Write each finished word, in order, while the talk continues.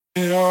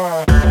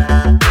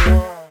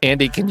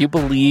Andy, can you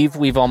believe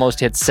we've almost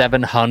hit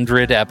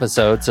 700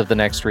 episodes of The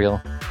Next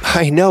Reel?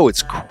 I know,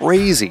 it's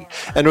crazy.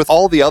 And with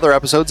all the other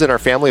episodes in our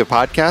family of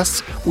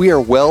podcasts, we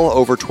are well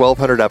over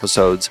 1,200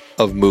 episodes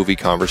of movie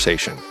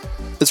conversation.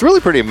 It's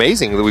really pretty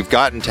amazing that we've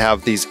gotten to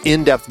have these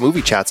in-depth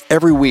movie chats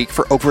every week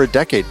for over a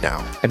decade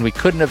now. And we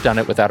couldn't have done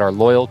it without our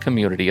loyal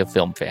community of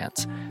film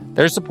fans.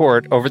 Their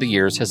support over the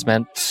years has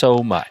meant so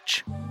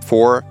much.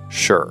 For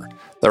sure.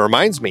 That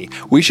reminds me,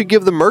 we should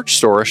give the merch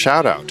store a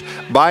shout out.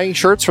 Buying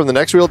shirts from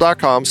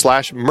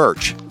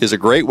thenextreel.com/merch is a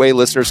great way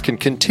listeners can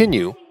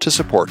continue to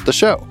support the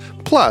show.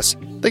 Plus,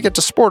 they get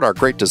to sport our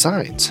great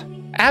designs.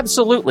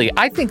 Absolutely.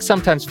 I think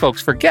sometimes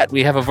folks forget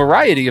we have a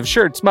variety of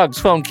shirts, mugs,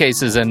 phone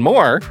cases, and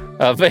more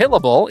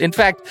available. In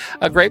fact,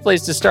 a great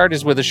place to start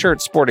is with a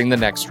shirt sporting the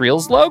Next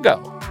Reel's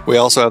logo. We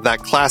also have that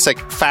classic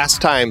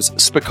Fast Times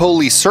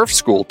Spicoli Surf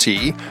School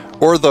tee,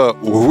 or the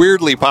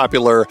weirdly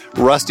popular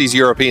Rusty's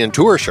European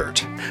Tour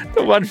shirt.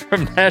 The one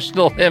from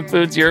National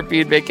Lampoon's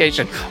European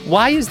Vacation.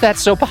 Why is that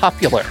so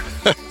popular?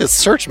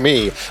 Search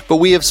me, but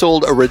we have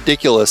sold a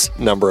ridiculous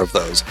number of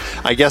those.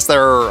 I guess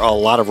there are a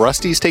lot of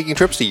Rustys taking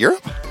trips to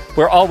Europe?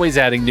 We're always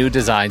adding new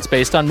designs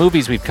based on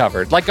movies we've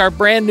covered, like our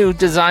brand new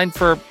design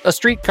for a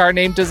streetcar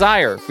named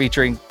Desire,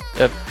 featuring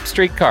a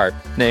streetcar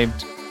named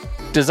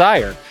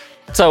Desire.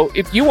 So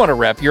if you want to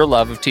rep your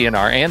love of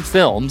TNR and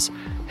films,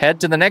 head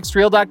to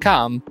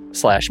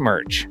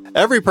thenextreel.com/merch.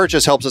 Every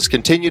purchase helps us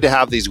continue to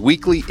have these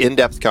weekly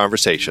in-depth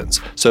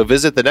conversations. So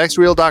visit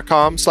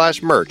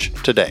thenextreel.com/merch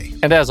today.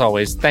 And as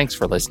always, thanks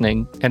for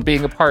listening and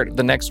being a part of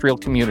the Next Reel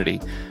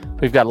community.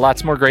 We've got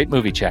lots more great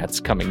movie chats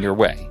coming your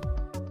way.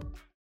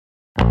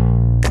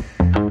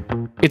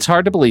 It's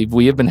hard to believe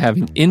we have been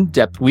having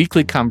in-depth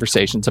weekly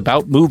conversations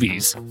about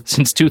movies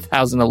since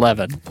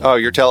 2011. Oh,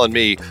 you're telling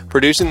me.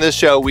 Producing this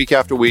show week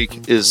after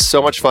week is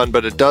so much fun,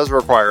 but it does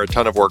require a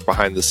ton of work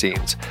behind the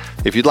scenes.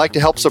 If you'd like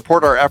to help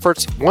support our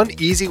efforts, one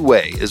easy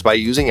way is by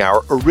using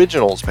our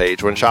Originals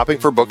page when shopping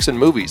for books and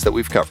movies that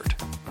we've covered.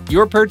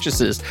 Your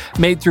purchases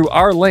made through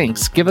our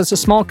links give us a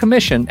small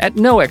commission at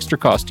no extra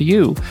cost to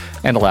you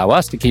and allow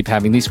us to keep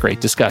having these great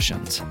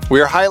discussions.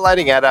 We are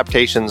highlighting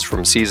adaptations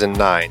from Season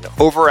 9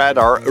 over at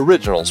our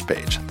Originals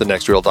page,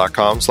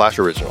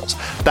 thenextreel.com/originals.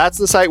 That's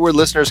the site where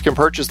listeners can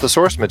purchase the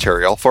source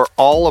material for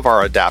all of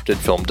our adapted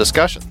film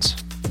discussions.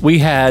 We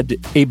had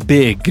a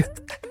big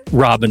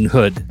Robin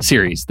Hood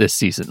series this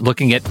season,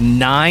 looking at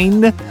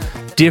 9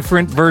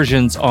 different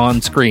versions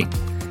on screen.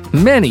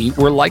 Many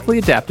were likely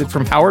adapted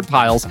from Howard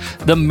Pyle's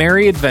The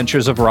Merry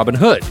Adventures of Robin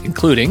Hood,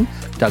 including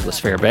Douglas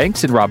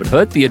Fairbanks in Robin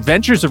Hood, The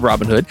Adventures of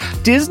Robin Hood,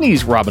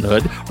 Disney's Robin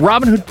Hood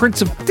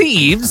Prince of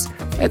Thieves,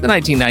 and the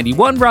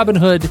 1991 Robin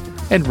Hood,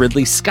 and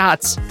Ridley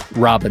Scott's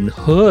Robin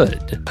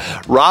Hood.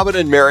 Robin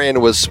and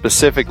Marian was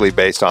specifically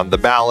based on the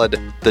ballad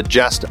The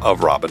Jest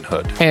of Robin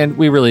Hood. And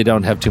we really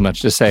don't have too much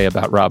to say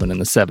about Robin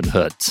and the Seven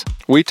Hoods.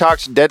 We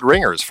talked Dead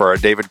Ringers for our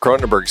David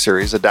Cronenberg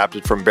series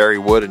adapted from Barry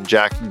Wood and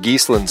Jack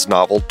Geislin's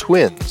novel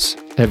Twins.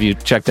 Have you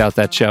checked out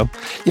that show?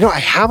 You know, I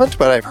haven't,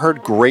 but I've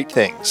heard great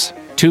things.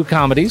 2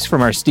 comedies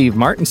from our Steve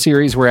Martin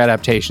series were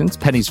adaptations,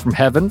 Pennies from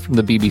Heaven from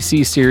the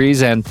BBC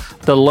series, and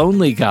The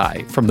Lonely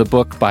Guy from the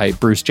book by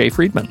Bruce J.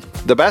 Friedman.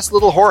 The Best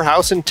Little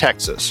Whorehouse in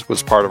Texas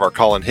was part of our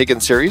Colin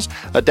Higgins series,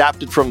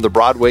 adapted from the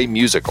Broadway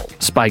musical.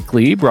 Spike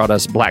Lee brought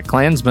us Black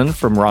Klansman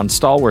from Ron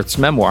Stallworth's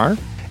memoir.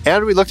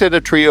 And we looked at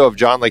a trio of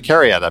John le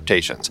Carré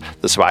adaptations,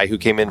 The Spy Who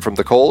Came In From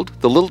the Cold,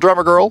 The Little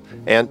Drummer Girl,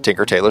 and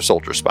Tinker Tailor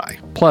Soldier Spy.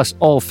 Plus,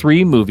 all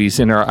 3 movies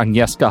in our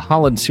Agnieszka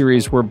Holland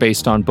series were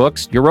based on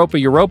books,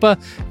 Europa,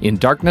 In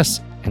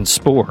Darkness, and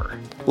Spore.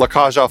 La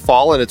Cage aux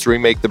Folles and its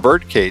remake The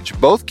Birdcage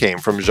both came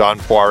from Jean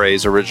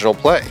Poiret's original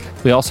play.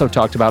 We also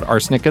talked about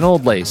Arsenic and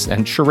Old Lace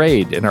and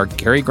Charade in our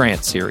Cary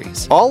Grant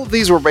series. All of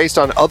these were based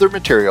on other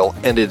material,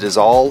 and it is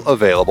all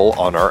available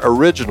on our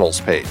Originals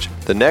page,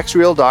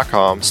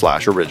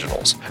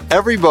 thenextreel.com/originals.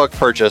 Every book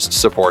purchased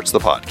supports the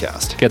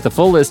podcast. Get the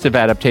full list of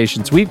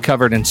adaptations we've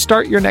covered and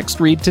start your next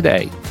read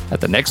today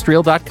at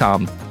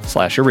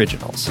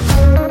thenextreel.com/originals.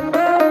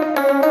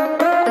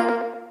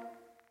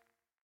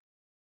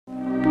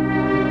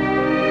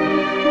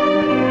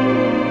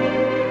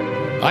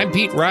 I'm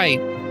Pete Wright.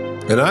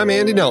 And I'm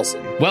Andy Nelson.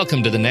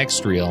 Welcome to The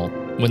Next Reel.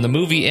 When the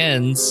movie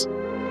ends,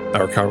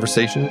 our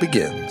conversation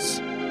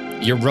begins.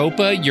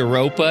 Europa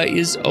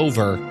is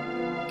over.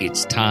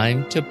 It's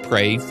time to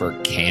pray for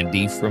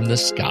candy from the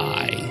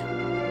sky.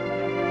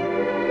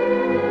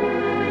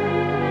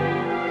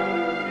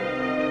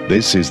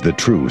 This is the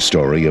true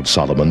story of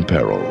Solomon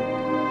Perel.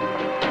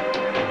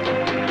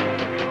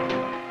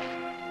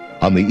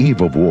 On the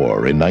eve of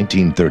war in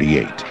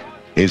 1938,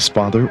 his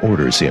father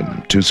orders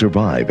him to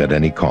survive at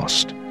any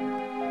cost.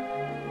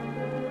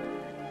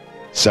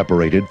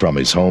 Separated from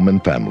his home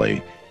and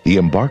family, he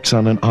embarks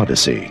on an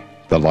odyssey,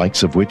 the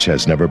likes of which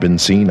has never been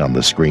seen on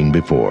the screen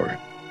before.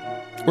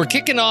 We're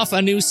kicking off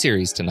a new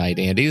series tonight,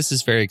 Andy. This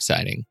is very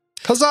exciting.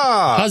 Huzzah!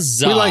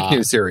 Huzzah! We like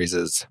new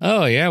series.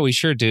 Oh, yeah, we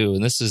sure do.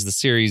 And this is the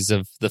series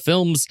of the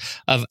films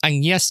of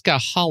Agnieszka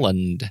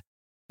Holland.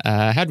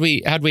 How'd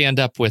we end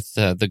up with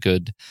the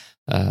good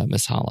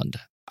Miss Holland?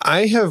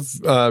 I have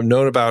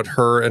known about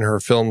her and her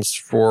films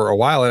for a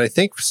while, and I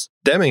think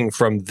stemming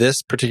from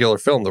this particular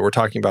film that we're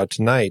talking about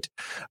tonight,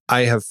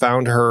 I have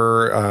found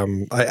her.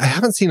 I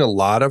haven't seen a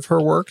lot of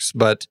her works,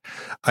 but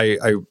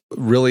I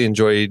really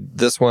enjoyed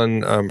this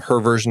one. Her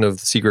version of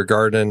The Secret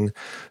Garden.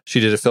 She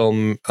did a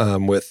film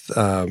with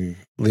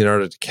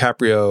Leonardo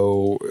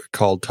DiCaprio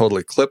called Total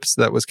Eclipse.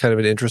 That was kind of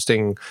an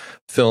interesting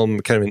film,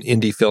 kind of an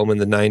indie film in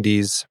the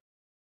 90s.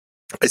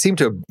 I seem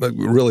to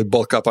really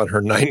bulk up on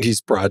her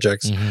 90s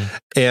projects. Mm-hmm.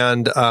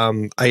 And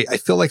I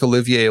feel like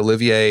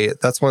Olivier,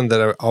 that's one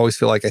that I always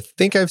feel like I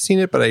think I've seen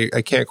it, but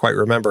I can't quite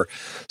remember.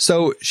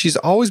 So she's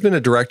always been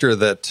a director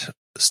that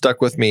stuck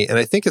with me. And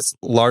I think it's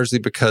largely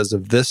because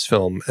of this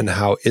film and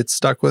how it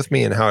stuck with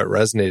me and how it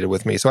resonated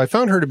with me. So I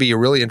found her to be a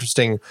really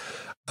interesting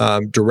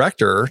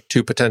director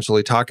to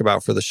potentially talk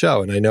about for the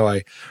show. And I know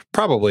I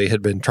probably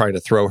had been trying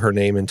to throw her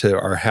name into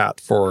our hat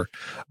for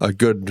a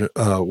good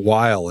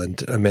while,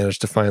 and I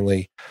managed to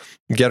finally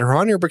get her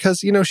on here because,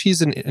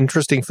 she's an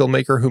interesting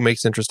filmmaker who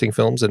makes interesting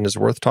films and is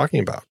worth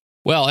talking about.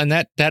 Well, and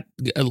that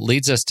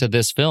leads us to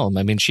this film.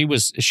 I mean, she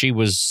was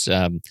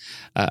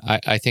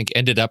I think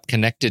ended up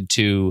connected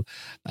to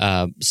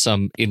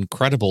some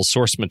incredible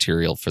source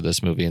material for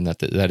this movie, and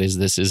that is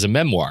this is a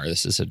memoir.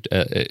 This is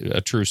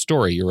a true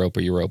story,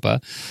 Europa,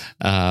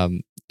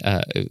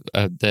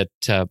 that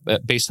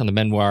based on the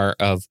memoir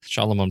of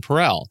Charlemagne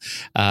Perel.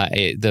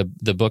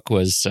 The book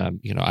was,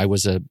 I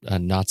was a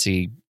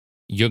Nazi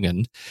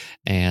Jungen,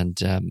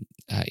 and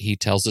he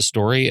tells the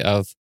story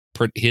of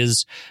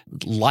his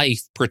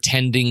life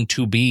pretending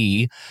to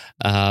be,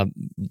 of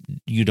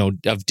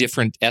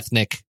different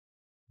ethnic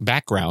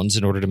backgrounds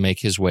in order to make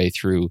his way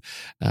through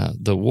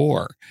the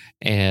war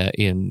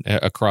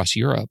across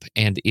Europe,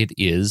 and it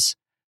is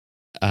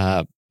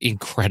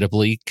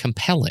incredibly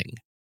compelling.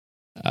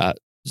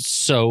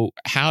 So,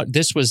 how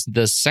this was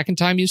the second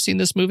time you've seen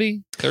this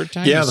movie? Third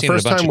time? Yeah, the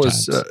first time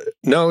was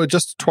no,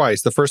 just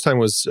twice. The first time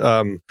was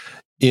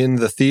in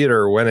the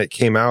theater when it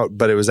came out,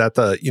 but it was at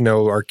the,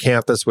 our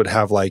campus would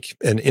have like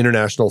an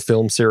international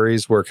film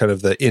series where kind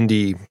of the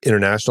indie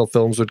international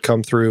films would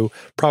come through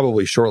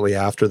probably shortly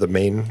after the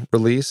main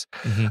release.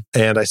 Mm-hmm.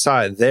 And I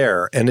saw it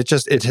there, and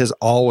it has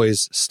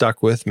always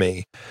stuck with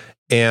me.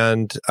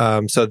 And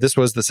so this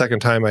was the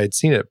second time I had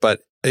seen it, but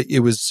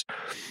it was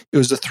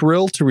a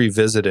thrill to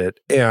revisit it.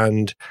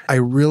 And I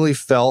really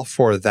fell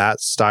for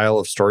that style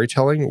of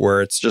storytelling where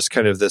it's just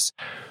kind of this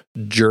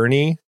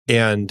journey,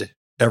 and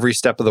every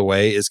step of the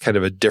way is kind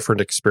of a different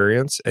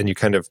experience, and you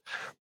kind of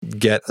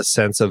get a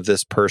sense of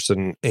this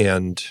person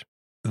and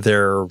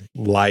their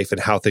life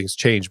and how things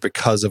change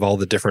because of all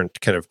the different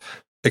kind of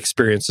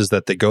experiences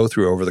that they go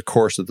through over the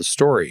course of the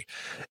story.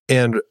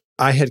 And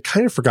I had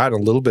kind of forgotten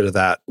a little bit of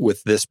that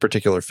with this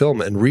particular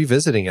film, and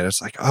revisiting it,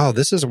 it's like, oh,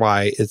 this is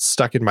why it's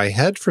stuck in my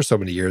head for so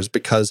many years,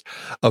 because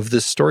of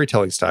this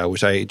storytelling style,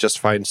 which I just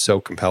find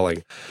so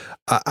compelling.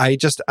 I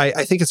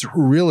think it's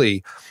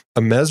really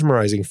a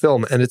mesmerizing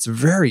film, and it's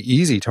very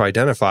easy to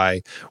identify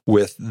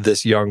with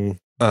this young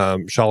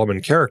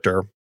Charlemagne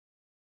character,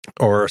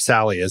 or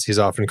Sally, as he's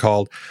often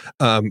called,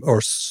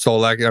 or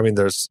Solek. I mean,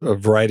 there's a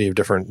variety of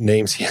different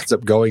names he ends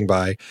up going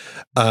by.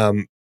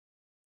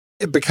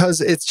 Because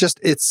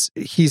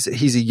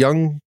he's a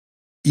young,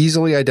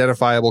 easily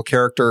identifiable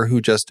character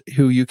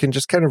who you can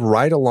just kind of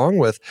ride along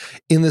with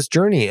in this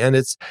journey, and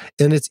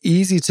it's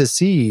easy to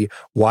see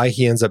why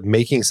he ends up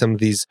making some of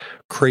these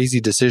crazy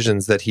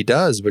decisions that he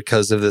does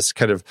because of this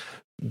kind of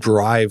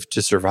drive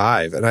to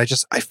survive. And I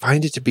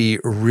find it to be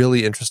a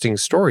really interesting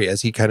story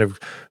as he kind of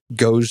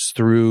goes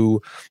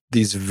through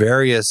these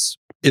various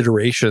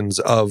iterations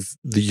of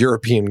the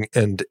European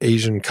and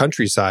Asian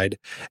countryside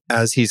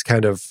as he's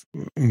kind of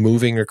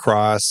moving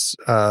across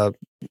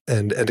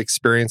and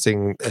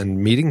experiencing and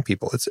meeting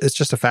people. It's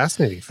just a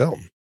fascinating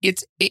film.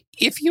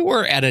 If you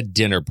were at a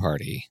dinner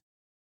party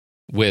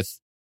with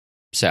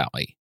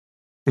Sally,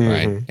 mm-hmm.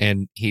 right,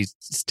 and he's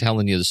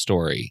telling you the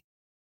story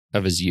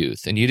of his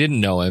youth, and you didn't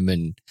know him,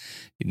 and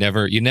you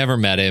never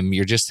met him,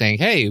 you're just saying,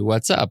 "Hey,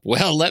 what's up?"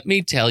 Well, let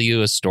me tell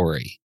you a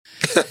story.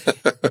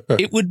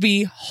 It would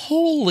be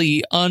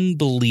wholly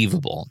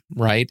unbelievable,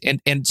 right?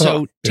 And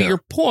so to your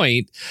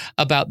point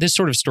about this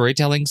sort of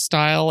storytelling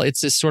style,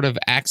 it's this sort of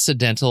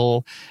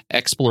accidental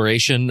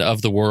exploration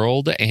of the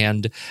world,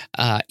 and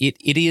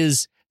it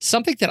is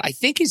something that I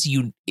think is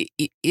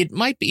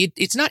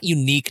it's not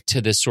unique to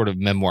this sort of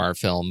memoir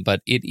film,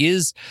 but it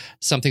is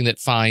something that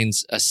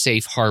finds a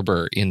safe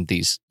harbor in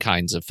these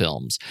kinds of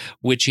films,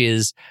 which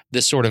is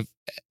this sort of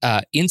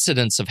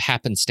incidents of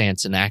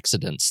happenstance and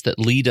accidents that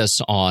lead us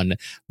on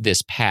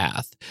this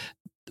path.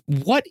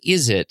 What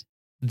is it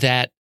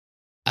that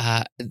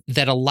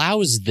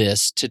allows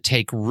this to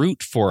take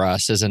root for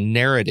us as a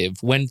narrative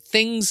when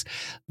things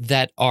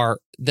that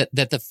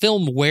the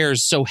film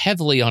wears so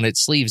heavily on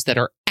its sleeves that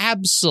are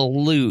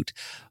absolute,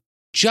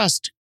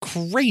 just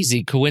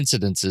crazy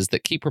coincidences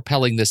that keep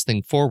propelling this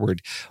thing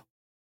forward?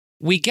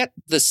 We get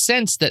the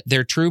sense that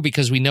they're true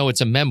because we know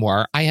it's a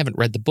memoir. I haven't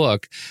read the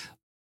book.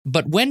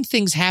 But when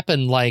things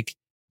happen like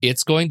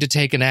it's going to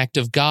take an act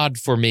of God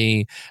for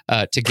me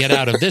to get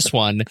out of this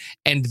one.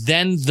 And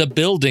then the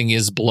building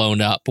is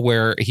blown up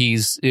where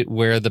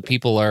the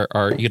people are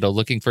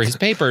looking for his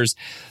papers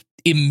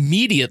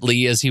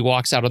immediately as he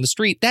walks out on the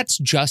street. That's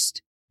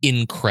just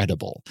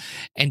incredible.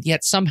 And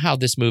yet somehow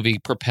this movie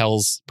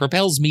propels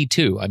me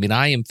too. I mean,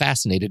 I am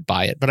fascinated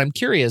by it, but I'm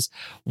curious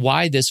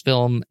why this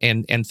film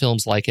and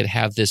films like it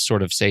have this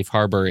sort of safe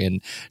harbor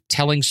in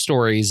telling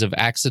stories of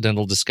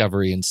accidental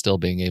discovery and still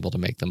being able to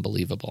make them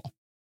believable.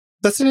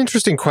 That's an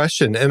interesting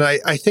question. And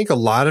I think a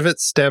lot of it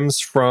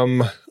stems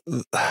from,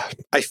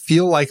 I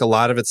feel like a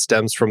lot of it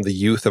stems from the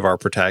youth of our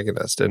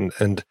protagonist.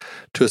 And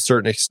to a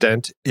certain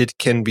extent, it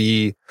can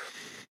be,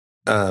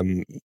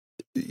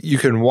 you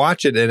can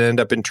watch it and end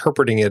up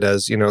interpreting it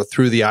as,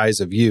 through the eyes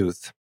of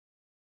youth,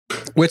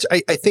 which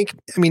I think,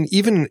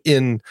 even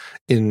in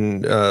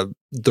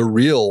the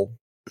real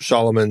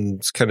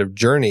Shalaman's kind of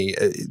journey,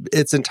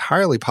 it's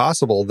entirely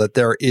possible that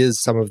there is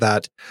some of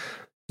that,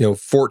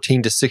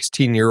 14 to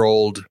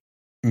 16-year-old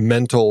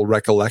mental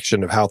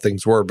recollection of how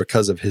things were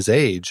because of his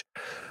age.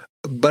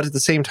 But at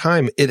the same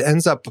time, it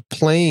ends up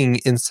playing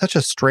in such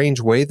a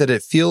strange way that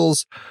it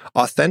feels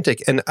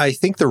authentic. And I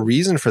think the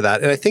reason for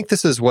that, and I think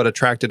this is what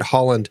attracted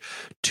Holland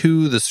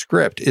to the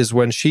script, is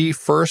when she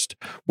first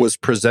was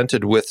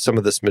presented with some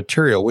of this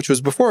material, which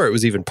was before it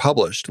was even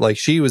published. Like,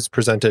 she was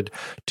presented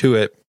to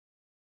it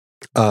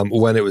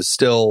when it was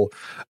still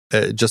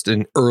just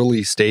in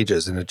early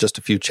stages and just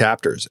a few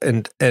chapters.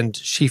 And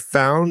she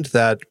found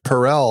that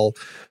Perel,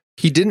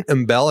 he didn't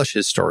embellish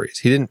his stories.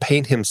 He didn't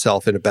paint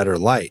himself in a better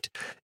light.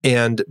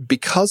 And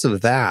because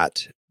of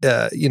that,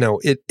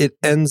 it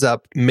ends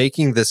up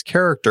making this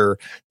character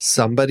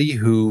somebody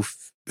who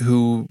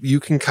you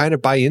can kind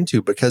of buy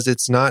into, because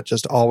it's not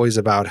just always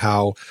about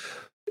how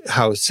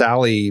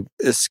Sally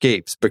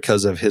escapes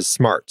because of his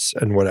smarts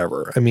and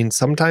whatever. I mean,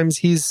 sometimes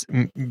he's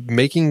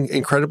making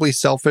incredibly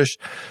selfish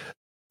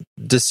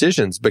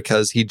decisions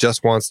because he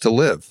just wants to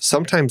live.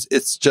 Sometimes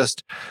it's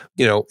just,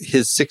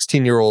 his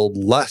 16-year-old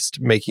lust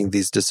making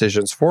these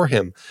decisions for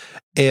him.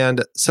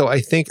 And so I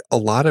think a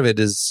lot of it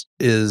is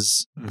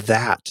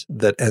that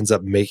ends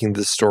up making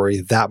this story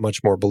that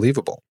much more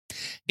believable.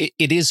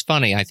 It is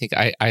funny. I think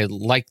I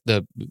like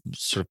the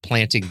sort of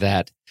planting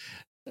that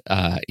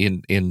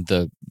in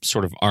the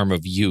sort of arm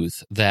of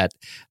youth, that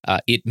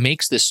it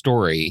makes this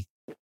story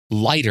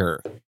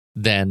lighter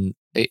than,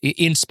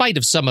 in spite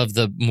of some of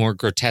the more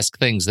grotesque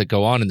things that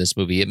go on in this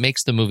movie, it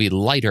makes the movie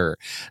lighter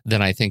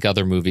than I think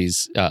other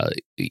movies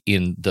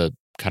in the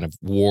kind of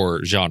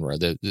war genre,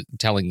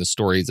 telling the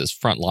stories as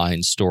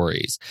frontline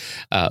stories.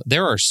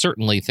 There are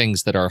certainly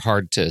things that are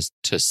hard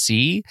to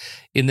see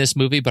in this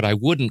movie, but I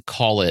wouldn't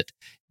call it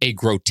a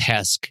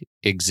grotesque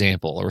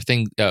example or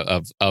thing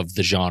of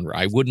the genre.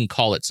 I wouldn't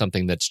call it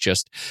something that's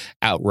just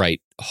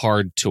outright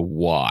hard to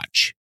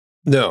watch.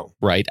 No.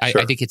 Right. Sure.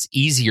 I think it's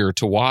easier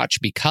to watch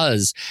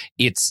because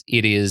it's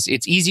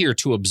easier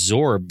to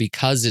absorb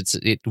because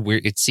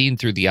it's seen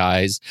through the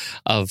eyes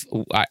of,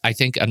 I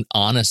think, an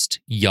honest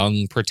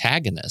young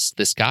protagonist.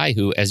 This guy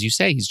who, as you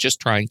say, he's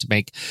just trying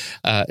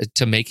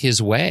to make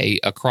his way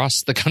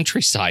across the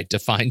countryside, to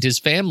find his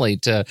family,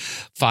 to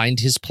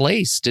find his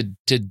place, to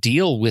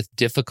deal with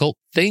difficult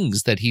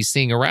things that he's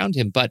seeing around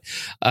him. But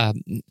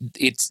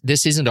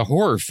this isn't a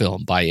horror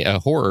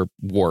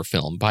war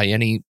film by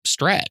any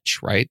stretch,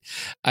 right?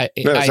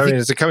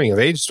 It's a coming of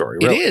age story.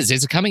 Really. It is.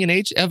 It's a coming of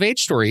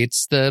age story.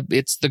 It's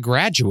the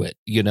Graduate,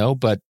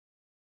 but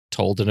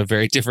told in a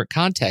very different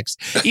context.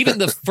 Even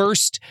the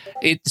first,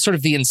 sort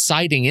of the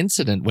inciting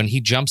incident when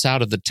he jumps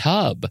out of the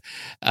tub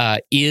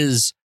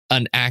is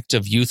an act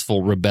of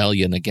youthful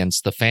rebellion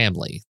against the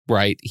family,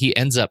 right? He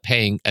ends up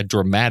paying a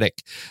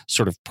dramatic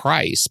sort of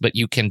price, but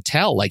you can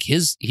tell, like,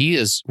 he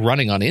is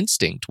running on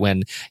instinct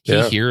when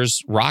he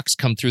hears rocks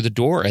come through the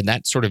door, and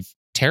that sort of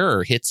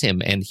terror hits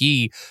him, and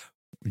he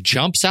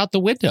jumps out the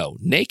window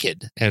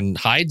naked and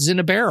hides in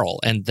a barrel.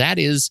 And that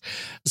is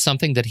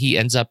something that he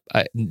ends up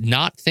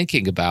not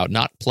thinking about,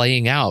 not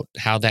playing out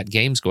how that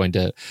game's going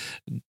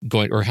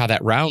or how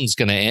that round's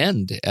going to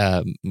end,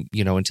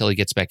 until he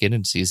gets back in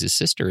and sees his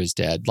sister is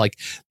dead. Like,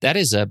 that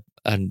is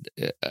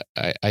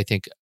I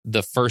think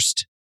the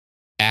first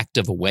act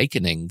of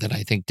awakening that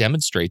I think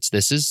demonstrates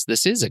this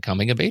is a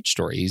coming of age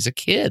story. He's a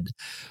kid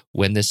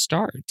when this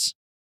starts.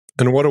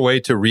 And what a way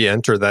to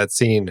re-enter that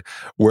scene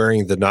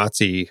wearing the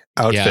Nazi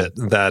outfit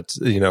that,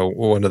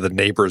 one of the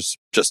neighbors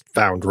just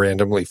found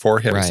randomly for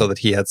him, so that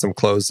he had some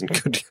clothes and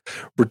could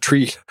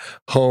retreat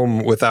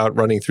home without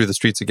running through the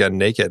streets again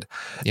naked.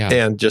 Yeah.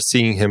 And just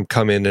seeing him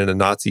come in a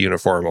Nazi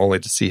uniform only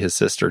to see his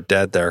sister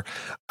dead there.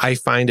 I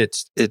find it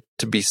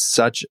to be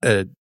such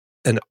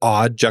an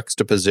odd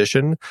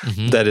juxtaposition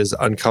that is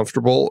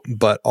uncomfortable,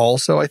 but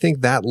also I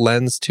think that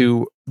lends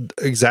to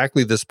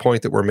exactly this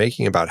point that we're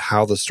making about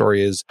how the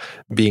story is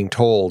being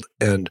told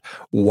and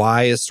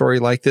why a story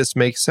like this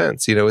makes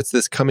sense. It's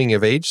this coming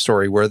of age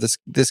story where this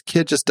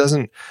kid just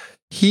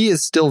he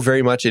is still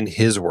very much in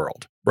his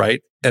world,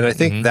 right? And I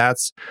think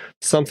that's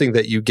something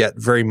that you get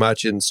very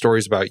much in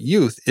stories about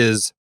youth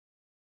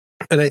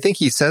and I think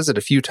he says it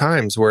a few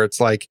times where it's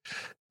like,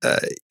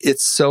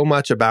 it's so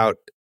much about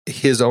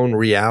his own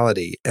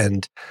reality,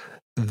 and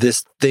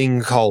this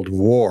thing called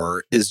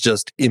war is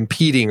just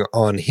impeding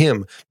on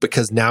him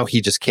because now he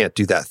just can't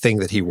do that thing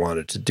that he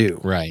wanted to do.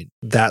 Right.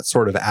 That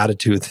sort of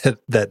attitude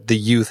that the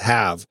youth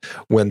have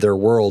when their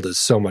world is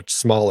so much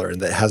smaller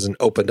and that hasn't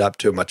opened up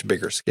to a much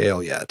bigger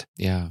scale yet.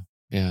 Yeah.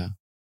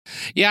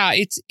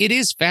 It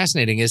is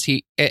fascinating. Is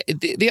he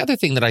the other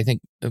thing that I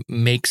think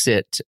makes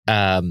it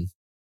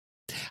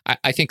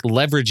I think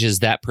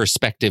leverages that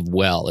perspective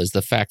well is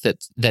the fact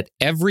that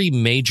every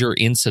major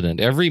incident,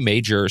 every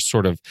major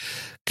sort of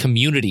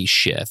community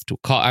shift,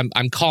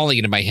 I'm calling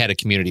it in my head a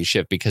community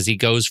shift because he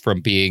goes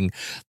from being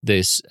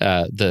this a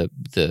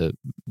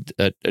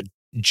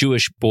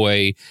Jewish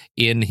boy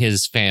in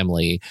his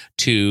family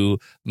to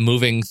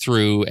moving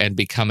through and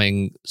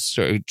becoming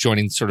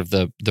joining sort of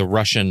the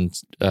Russian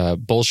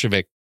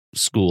Bolshevik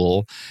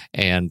school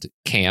and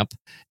camp,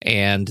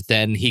 and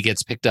then he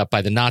gets picked up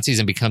by the Nazis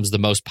and becomes the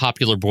most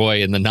popular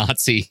boy in the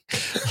Nazi.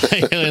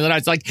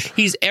 It's like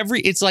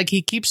it's like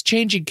he keeps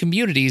changing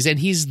communities, and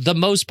he's the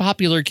most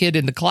popular kid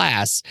in the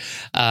class.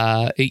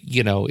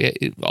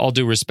 All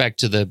due respect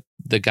to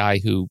the guy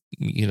who,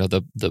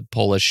 the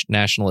Polish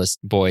nationalist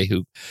boy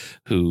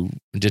who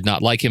did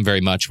not like him very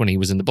much when he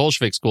was in the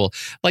Bolshevik school.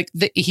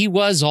 He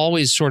was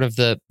always sort of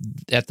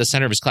at the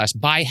center of his class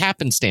by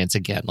happenstance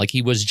again. Like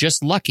he was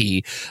just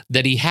lucky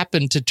that he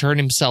happened to turn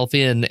himself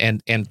in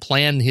and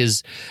plan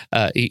his,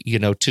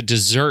 to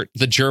desert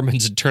the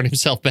Germans and turn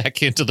himself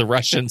back into the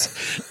Russians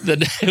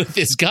with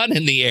his gun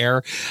in the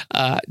air.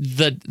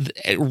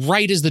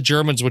 Right as the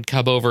Germans would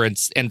come over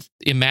and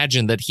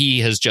imagine that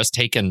he has just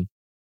taken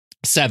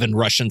 7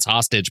 Russians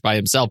hostage by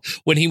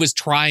himself when he was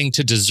trying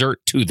to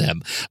desert to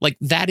them. Like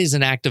that is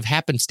an act of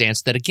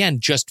happenstance that again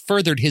just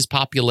furthered his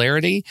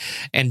popularity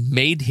and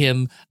made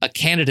him a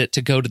candidate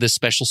to go to this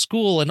special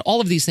school, and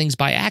all of these things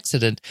by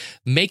accident,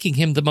 making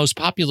him the most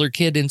popular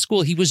kid in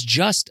school. He was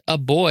just a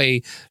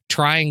boy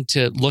trying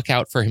to look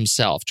out for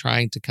himself,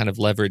 trying to kind of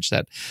leverage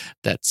that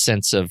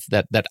sense of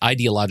that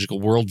ideological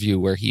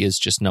worldview where he is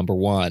just number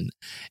one.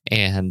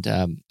 And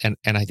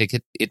I think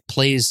it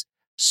plays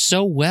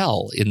so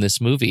well in this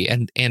movie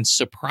and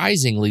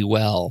surprisingly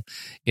well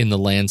in the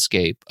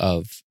landscape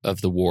of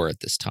the war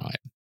at this time.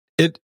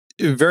 It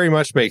very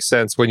much makes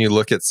sense when you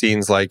look at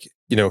scenes like,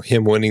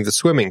 him winning the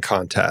swimming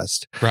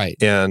contest, right,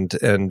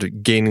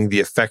 and gaining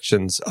the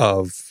affections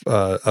of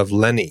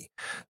Lenny,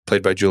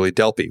 played by Julie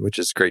Delpy, which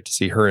is great to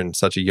see her in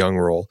such a young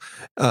role,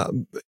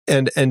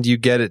 and you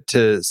get it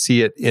to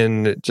see it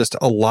in just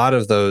a lot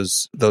of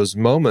those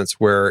moments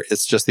where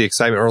it's just the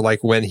excitement, or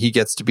like when he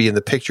gets to be in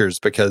the pictures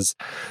because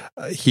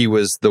he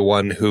was the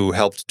one who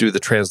helped do the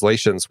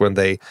translations when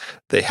they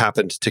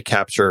happened to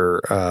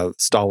capture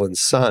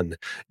Stalin's son,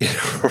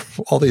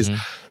 all these.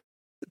 Mm-hmm.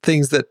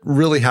 Things that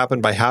really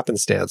happen by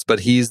happenstance,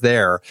 but he's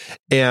there.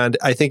 And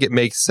I think it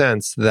makes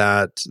sense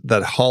that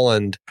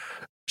Holland,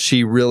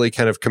 she really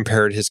kind of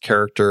compared his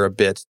character a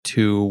bit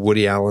to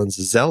Woody Allen's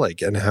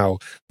Zelig, and how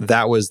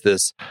that was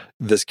this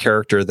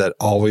character that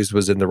always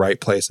was in the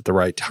right place at the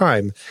right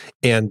time.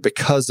 And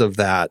because of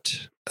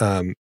that,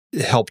 it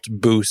helped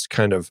boost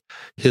kind of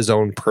his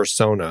own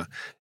persona,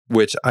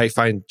 which I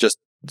find just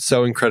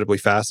so incredibly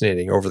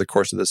fascinating over the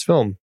course of this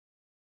film.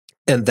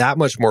 And that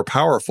much more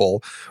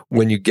powerful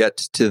when you get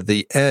to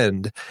the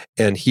end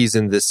and he's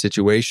in this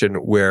situation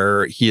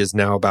where he is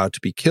now about to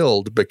be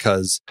killed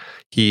because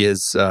he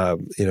is, this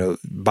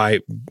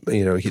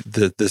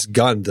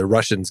gun the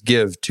Russians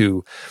give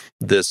to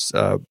this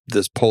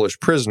Polish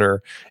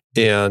prisoner.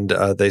 And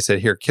they said,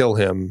 here, kill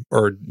him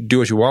or do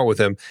what you want with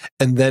him.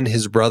 And then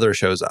his brother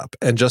shows up.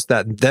 And just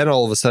that, then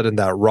all of a sudden,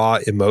 that raw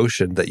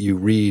emotion that you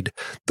read,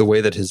 the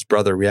way that his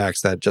brother reacts,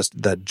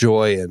 that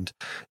joy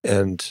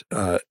and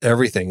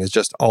everything is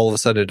just all of a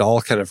sudden, it all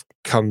kind of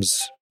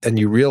comes and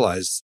you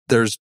realize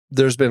there's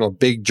been a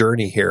big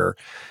journey here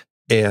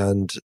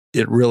and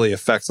it really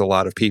affects a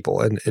lot of people.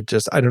 And it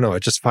just, I don't know, I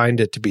just find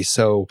it to be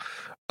so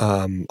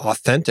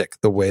authentic,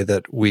 the way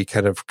that we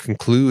kind of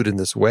conclude in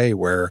this way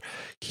where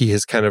he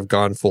has kind of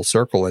gone full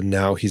circle and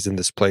now he's in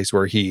this place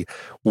where he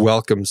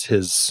welcomes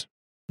his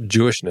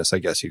Jewishness, I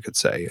guess you could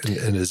say,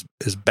 and is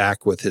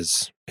back with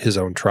his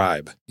own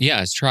tribe.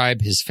 Yeah, his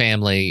tribe, his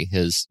family,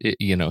 his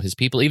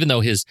people, even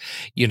though his,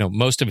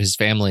 most of his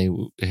family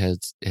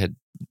had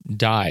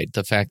died,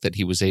 the fact that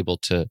he was able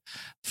to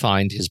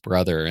find his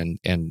brother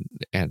and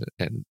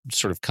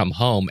sort of come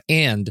home,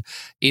 and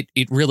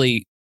it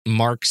really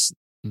marks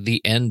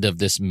the end of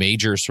this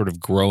major sort of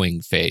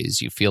growing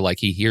phase. You feel like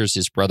he hears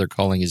his brother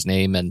calling his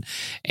name, and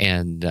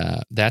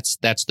that's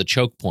the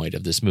choke point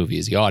of this movie.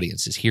 As the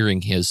audience is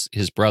hearing his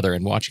brother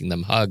and watching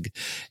them hug,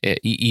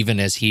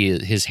 even as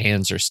his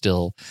hands are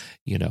still,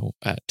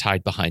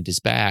 tied behind his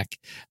back.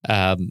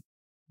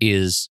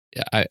 It's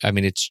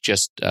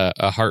just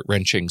a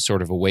heart-wrenching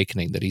sort of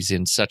awakening that he's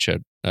in such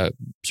a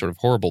sort of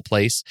horrible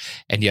place,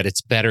 and yet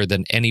it's better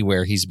than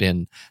anywhere he's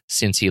been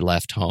since he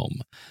left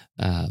home.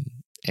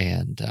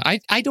 And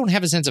I don't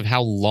have a sense of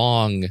how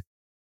long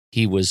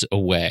he was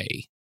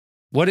away.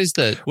 What is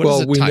the time?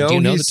 Know Do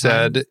you know he the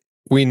said time?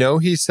 we know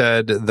he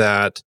said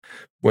that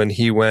when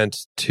he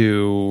went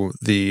to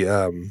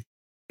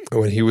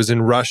when he was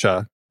in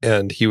Russia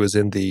and he was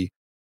in the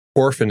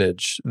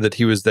orphanage, that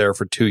he was there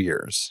for 2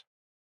 years.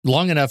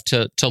 Long enough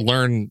to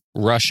learn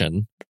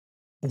Russian.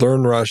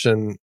 Learn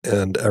Russian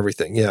and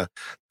everything. Yeah,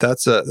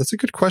 that's a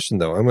good question,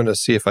 though. I'm going to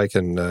see if I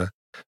can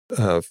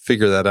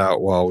figure that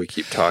out while we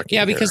keep talking.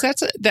 Yeah, because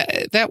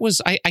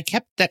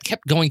that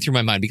kept going through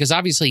my mind, because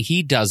obviously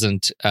he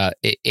doesn't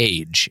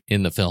age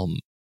in the film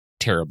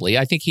terribly.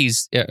 I think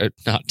he's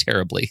not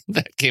terribly.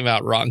 That came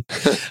out wrong.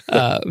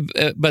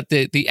 But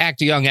the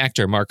young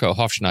actor Marco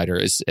Hofschneider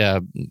is,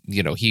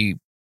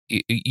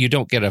 you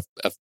don't get a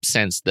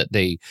sense that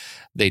they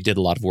did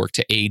a lot of work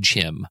to age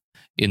him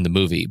in the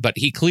movie, but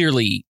he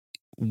clearly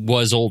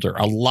was older.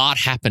 A lot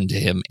happened to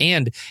him,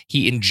 and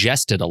he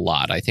ingested a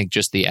lot. I think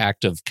just the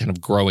act of kind of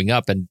growing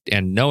up and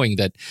knowing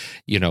that,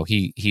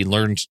 he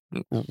learned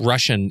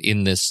Russian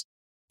in this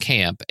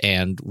camp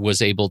and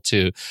was able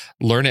to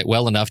learn it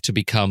well enough to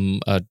become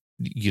an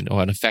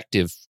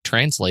effective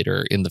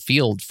translator in the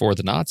field for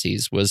the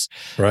Nazis was,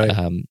 right.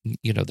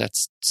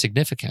 That's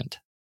significant.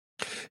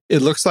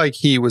 It looks like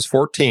he was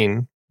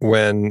 14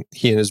 when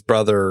he and his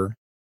brother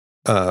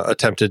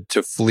attempted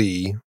to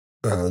flee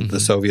the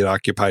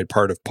Soviet-occupied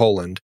part of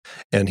Poland,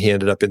 and he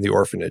ended up in the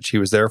orphanage. He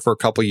was there for a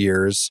couple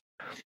years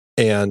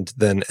and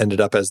then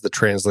ended up as the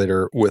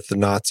translator with the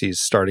Nazis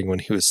starting when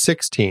he was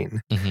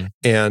 16. Mm-hmm.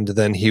 And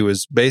then he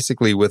was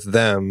basically with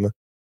them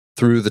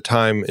through the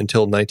time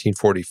until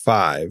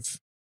 1945.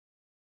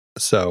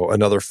 So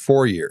another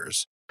 4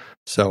 years.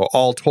 So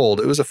all told,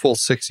 it was a full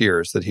 6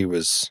 years that he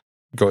was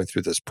going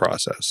through this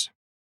process.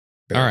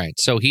 Yeah. All right.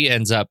 So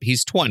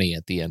he's 20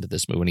 at the end of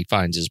this movie when he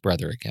finds his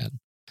brother again.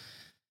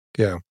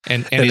 Yeah.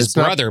 And his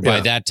brother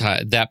by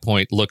that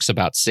point looks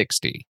about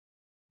 60.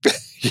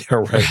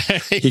 Yeah,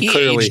 right. He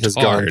clearly has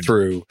gone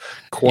through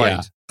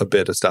quite a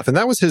bit of stuff. And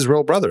that was his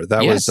real brother.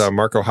 That was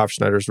Marco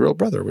Hofschneider's real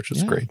brother, which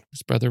was great.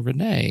 His brother,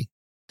 Rene.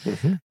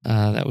 Mm-hmm.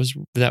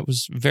 That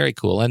was very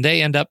cool. And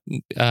they end up,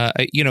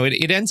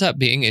 it ends up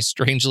being a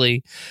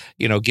strangely,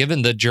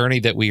 given the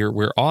journey that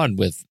we're on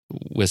with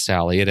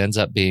Sally, it ends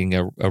up being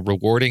a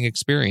rewarding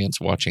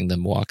experience watching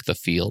them walk the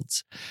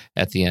fields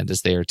at the end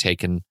as they are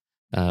taken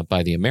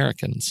by the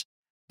Americans.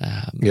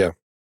 Yeah.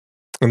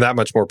 And that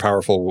much more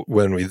powerful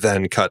when we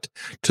then cut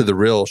to the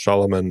real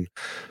Solomon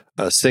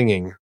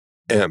singing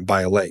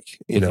by a lake,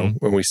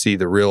 when we see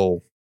the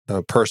real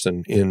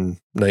person in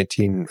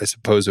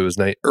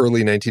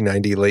early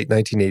 1990, late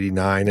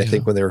 1989, I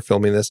think, when they were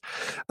filming this,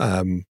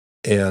 and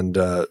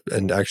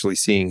actually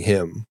seeing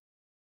him,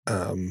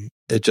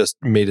 it just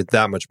made it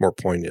that much more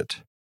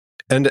poignant.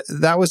 And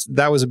that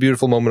was a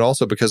beautiful moment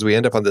also, because we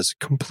end up on this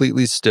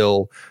completely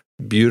still,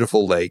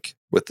 beautiful lake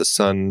with the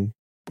sun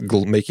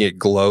making it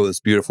glow this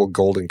beautiful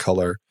golden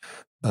color,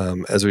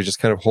 as we just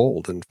kind of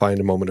hold and find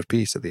a moment of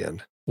peace at the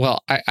end.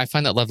 Well, I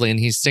find that lovely. And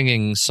he's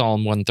singing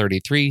Psalm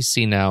 133,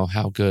 "See now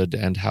how good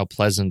and how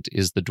pleasant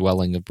is the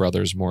dwelling of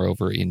brothers,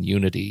 moreover in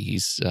unity."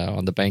 He's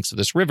on the banks of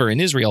this river in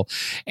Israel.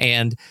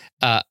 And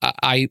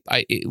I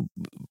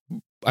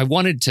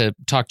wanted to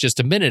talk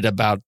just a minute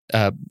about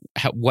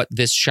what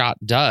this shot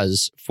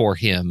does for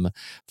him,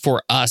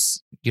 for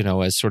us,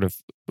 as sort of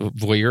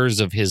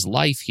voyeurs of his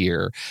life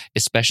here,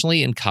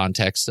 especially in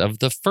context of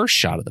the first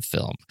shot of the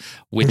film,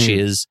 which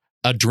is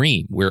a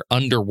dream. We're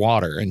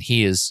underwater, and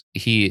he is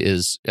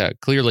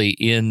clearly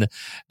in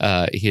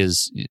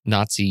his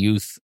Nazi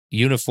youth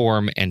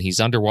uniform, and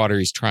he's underwater.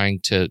 He's trying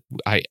to,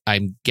 I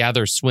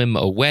gather, swim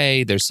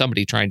away. There's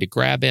somebody trying to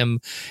grab him.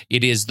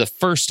 It is the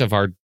first of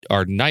our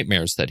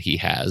nightmares that he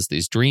has,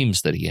 these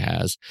dreams that he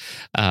has.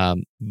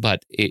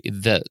 But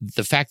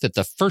the fact that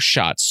the first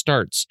shot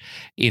starts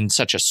in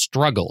such a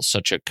struggle,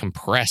 such a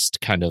compressed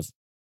kind of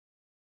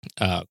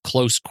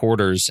close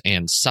quarters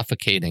and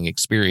suffocating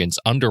experience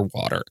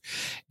underwater,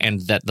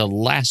 and that the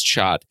last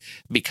shot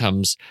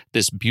becomes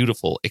this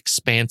beautiful,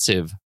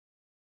 expansive,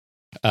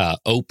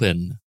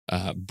 open,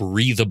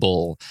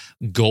 breathable,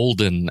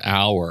 golden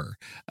hour,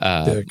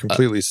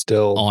 completely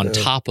still on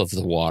top of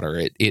the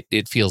water.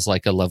 It feels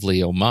like a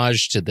lovely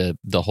homage to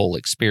the whole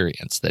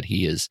experience, that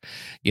he is,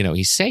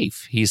 he's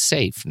safe. He's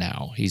safe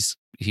now. He's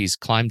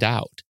climbed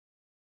out.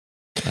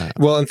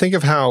 Well, and think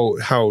of how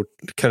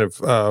kind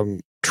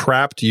of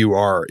trapped you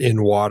are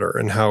in water,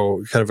 and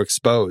how kind of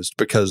exposed,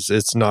 because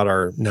it's not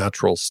our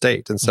natural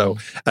state. And so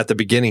at the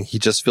beginning, he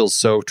just feels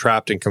so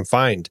trapped and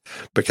confined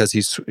because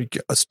he's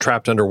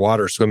trapped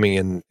underwater swimming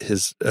in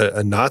his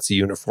a Nazi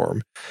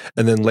uniform.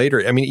 And then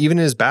later, I mean, even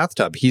in his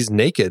bathtub, he's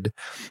naked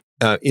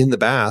in the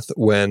bath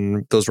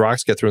when those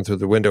rocks get thrown through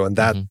the window, and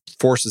that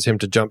forces him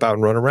to jump out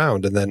and run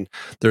around. And then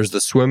there's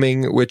the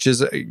swimming, which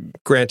is,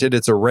 granted,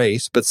 it's a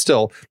race, but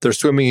still they're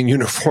swimming in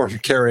uniform,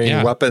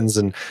 carrying weapons,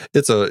 and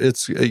it's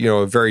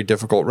a very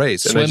difficult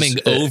race. Swimming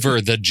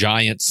over the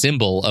giant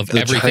symbol of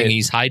everything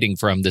he's hiding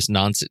from, this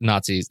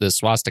Nazis, the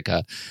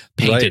swastika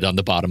painted on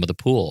the bottom of the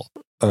pool.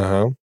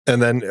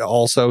 And then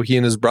also he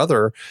and his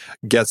brother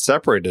get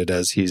separated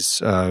as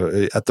he's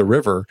at the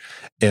river,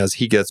 as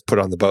he gets put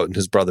on the boat and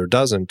his brother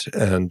doesn't.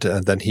 And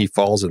then he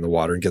falls in the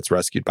water and gets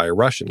rescued by a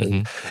Russian.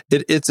 Mm-hmm.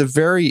 And it's a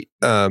very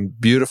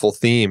beautiful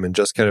theme, and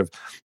just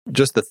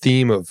the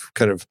theme of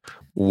kind of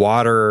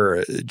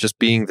water just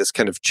being this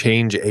kind of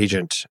change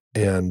agent,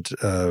 and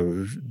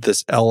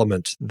this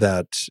element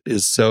that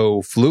is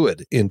so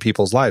fluid in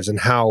people's lives,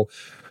 and how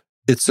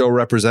it's so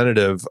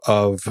representative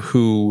of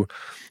who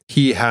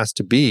he has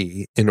to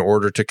be in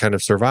order to kind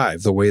of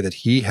survive, the way that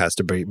he has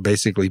to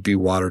basically be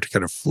water to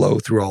kind of flow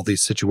through all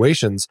these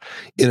situations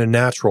in a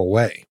natural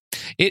way.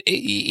 It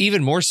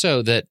even more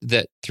so that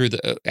through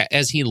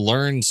as he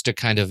learns to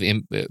kind of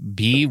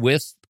be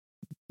with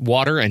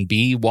water and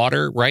be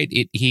water, right?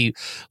 He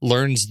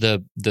learns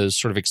the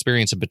sort of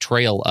experience of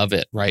betrayal of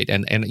it, right?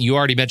 And you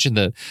already mentioned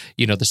the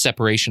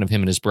separation of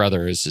him and his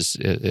brother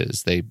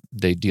as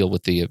they deal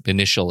with the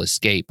initial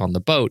escape on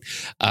the boat.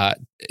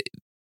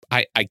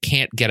 I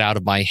can't get out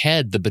of my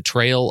head the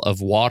betrayal of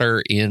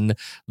water in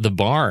the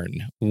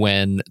barn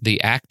when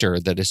the actor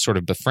that has sort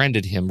of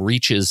befriended him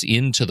reaches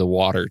into the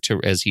water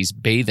as he's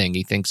bathing.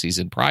 He thinks he's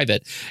in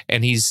private,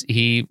 and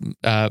he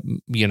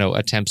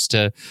attempts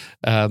to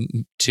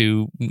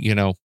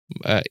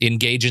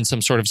engage in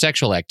some sort of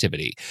sexual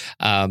activity,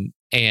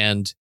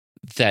 and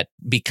that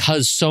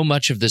because so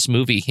much of this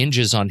movie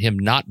hinges on him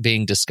not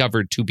being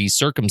discovered to be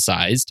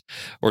circumcised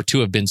or to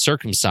have been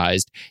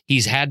circumcised,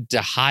 he's had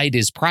to hide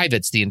his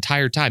privates the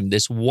entire time.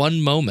 This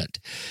one moment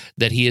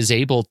that he is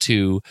able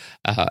to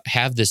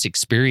have this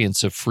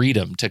experience of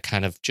freedom to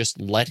kind of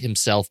just let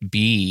himself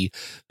be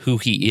who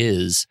he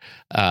is,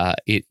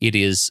 it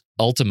is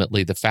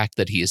ultimately the fact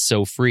that he is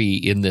so free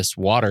in this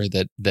water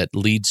that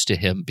leads to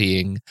him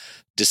being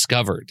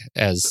discovered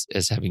as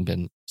having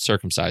been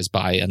circumcised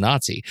by a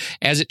Nazi.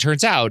 As it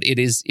turns out,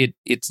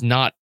 it's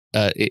not.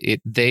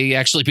 They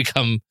actually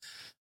become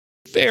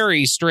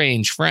very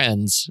strange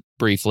friends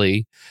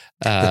briefly,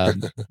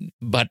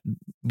 but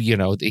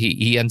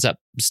he ends up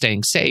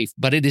staying safe.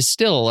 But it is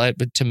still,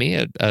 to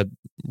me, a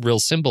real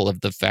symbol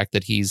of the fact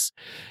that he's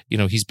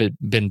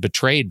been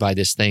betrayed by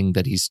this thing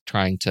that he's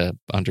trying to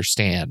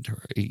understand,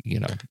 or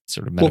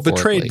sort of metaphorically. Well,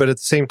 betrayed, but at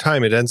the same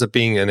time, it ends up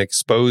being an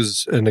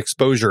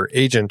exposure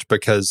agent,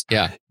 because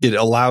it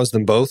allows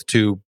them both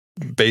to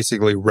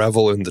basically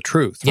revel in the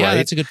truth. Yeah, right?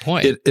 That's a good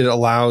point. It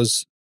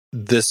allows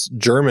this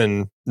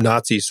German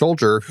Nazi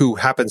soldier who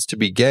happens to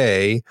be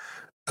gay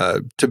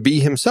to be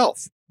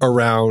himself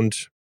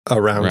around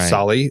right.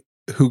 Sully,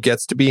 who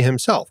gets to be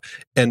himself.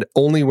 And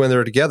only when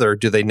they're together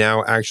do they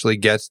now actually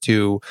get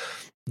to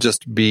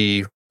just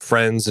be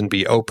friends and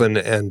be open.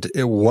 And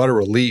what a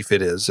relief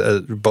it is,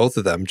 both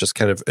of them just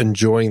kind of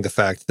enjoying the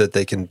fact that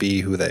they can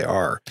be who they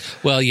are.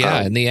 Well,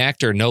 yeah, and the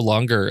actor no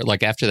longer,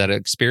 like after that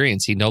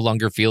experience, he no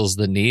longer feels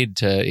the need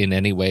to in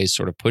any way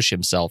sort of push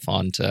himself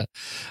onto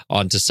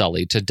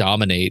Sully to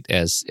dominate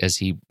as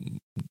he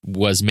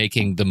was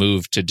making the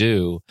move to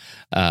do,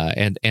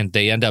 and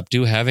they end up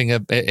having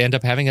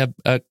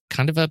a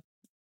kind of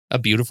a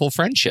beautiful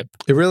friendship.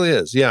 It really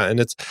is, yeah,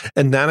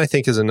 and that I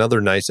think is another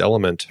nice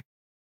element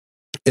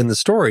in the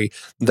story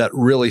that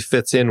really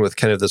fits in with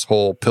kind of this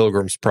whole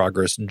Pilgrim's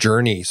Progress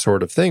journey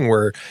sort of thing,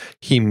 where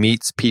he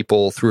meets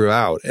people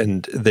throughout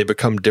and they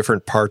become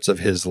different parts of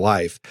his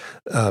life,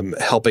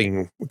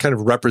 helping kind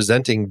of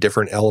representing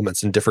different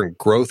elements and different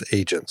growth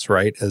agents,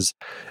 right? As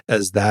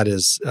that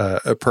is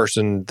a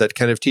person that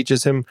kind of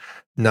teaches him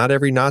not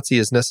every Nazi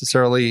is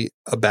necessarily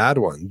a bad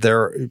one.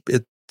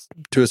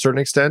 To a certain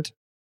extent,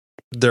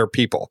 they're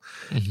people.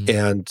 Mm-hmm.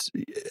 And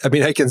I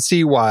mean, I can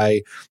see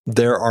why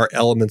there are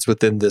elements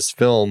within this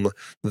film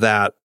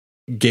that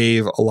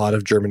gave a lot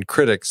of German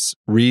critics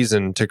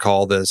reason to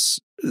call this,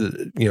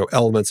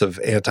 elements of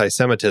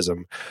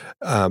anti-Semitism,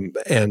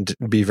 and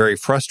be very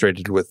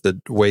frustrated with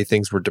the way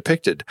things were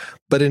depicted.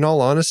 But in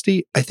all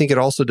honesty, I think it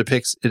also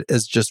depicts it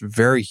as just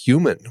very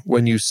human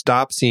when you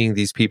stop seeing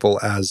these people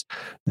as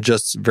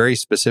just very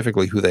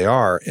specifically who they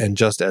are and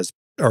just as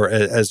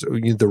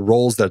the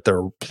roles that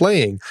they're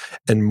playing,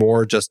 and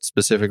more just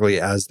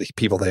specifically as the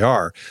people they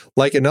are.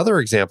 Like another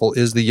example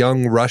is the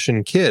young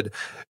Russian kid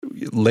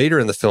later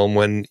in the film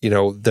when,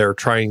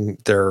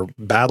 they're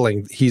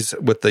battling, he's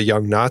with the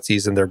young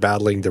Nazis and they're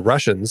battling the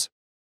Russians,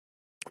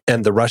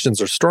 and the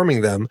Russians are storming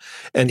them,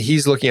 and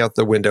he's looking out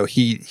the window.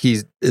 He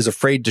is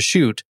afraid to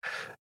shoot,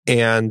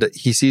 and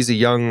he sees a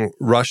young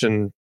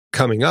Russian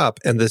coming up,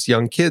 and this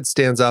young kid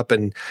stands up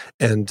and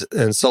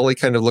Sully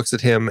kind of looks at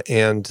him,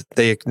 and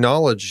they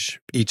acknowledge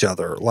each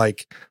other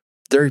like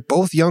they're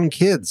both young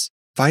kids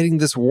fighting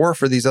this war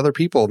for these other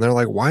people, and they're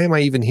like, why am I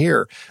even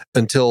here?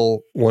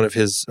 Until one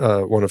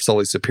of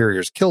Sully's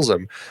superiors kills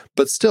him.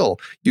 But still,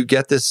 you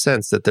get this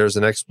sense that there's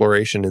an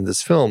exploration in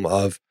this film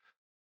of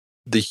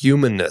the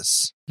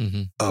humanness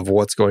mm-hmm. of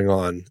what's going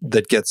on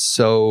that gets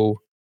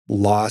so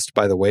lost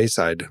by the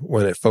wayside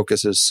when it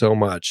focuses so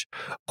much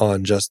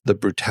on just the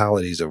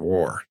brutalities of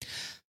war.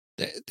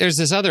 there's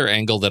this other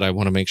angle that I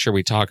want to make sure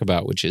we talk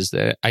about, which is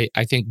that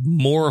I think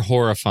more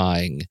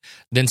horrifying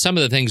than some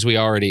of the things we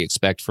already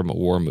expect from a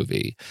war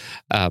movie,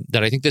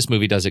 that I think this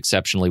movie does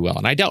exceptionally well.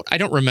 And I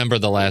don't remember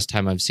the last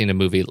time I've seen a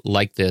movie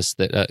like this,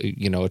 that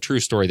a true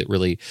story that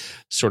really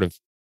sort of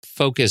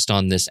focused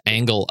on this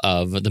angle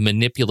of the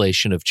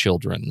manipulation of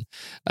children,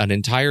 an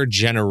entire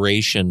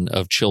generation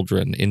of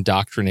children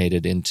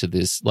indoctrinated into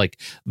this like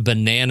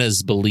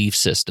bananas belief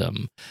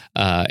system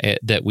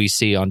that we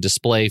see on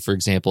display, for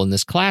example, in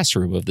this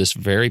classroom of this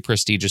very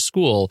prestigious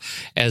school,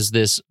 as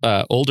this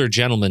older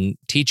gentleman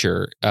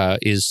teacher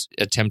is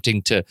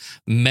attempting to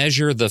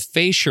measure the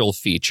facial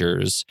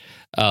features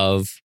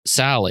of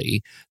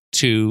Sally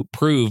to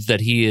prove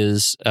that he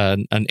is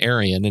an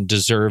Aryan and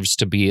deserves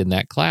to be in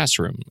that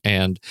classroom.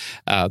 And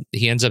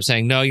he ends up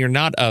saying, no, you're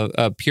not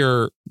a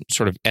pure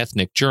sort of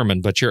ethnic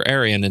German, but you're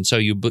Aryan, and so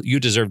you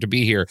deserve to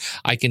be here.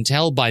 I can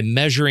tell by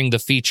measuring the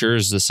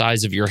features, the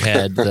size of your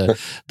head,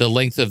 the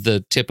length of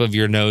the tip of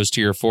your nose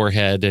to your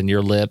forehead and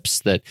your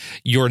lips, that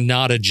you're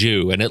not a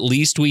Jew. And at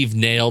least we've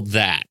nailed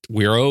that.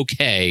 We're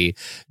okay.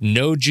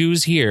 No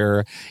Jews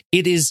here.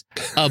 It is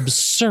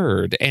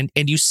absurd. And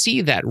you see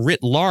that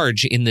writ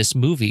large in this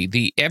movie.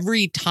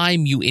 Every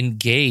time you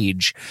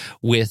engage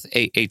with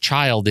a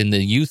child in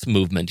the youth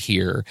movement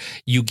here,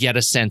 you get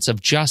a sense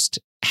of just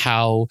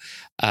how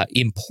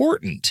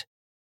important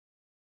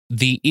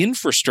the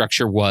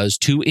infrastructure was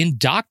to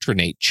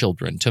indoctrinate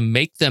children, to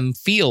make them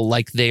feel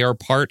like they are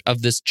part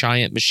of this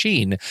giant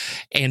machine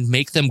and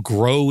make them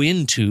grow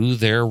into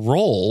their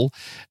role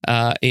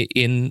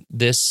in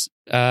this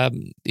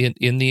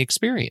in the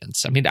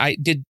experience. I mean,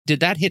 did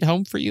that hit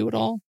home for you at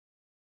all?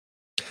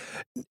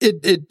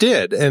 It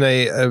did, and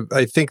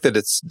I think that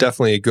it's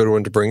definitely a good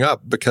one to bring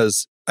up,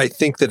 because I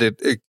think that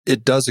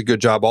it does a good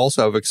job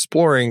also of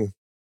exploring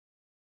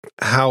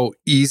how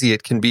easy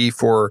it can be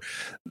for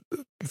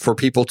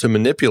people to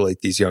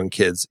manipulate these young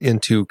kids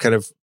into kind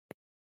of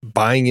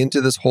buying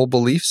into this whole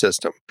belief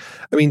system.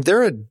 I mean,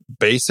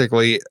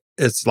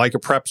 it's like a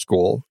prep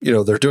school.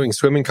 They're doing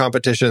swimming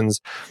competitions,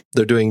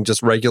 they're doing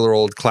just regular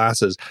old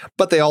classes,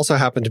 but they also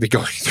happen to be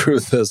going through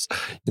this,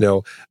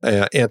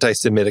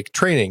 anti-Semitic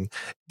training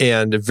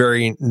and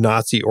very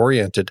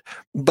Nazi-oriented.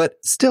 But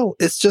still,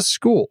 it's just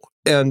school.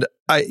 And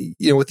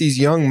with these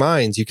young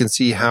minds, you can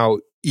see how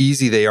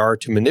easy they are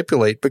to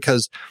manipulate,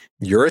 because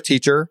you're a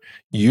teacher,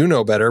 you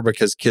know better,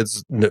 because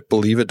kids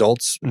believe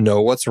adults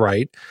know what's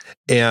right,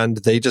 and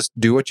they just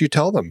do what you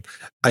tell them.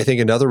 I think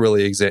another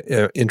really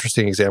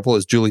interesting example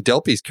is Julie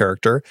Delpy's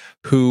character,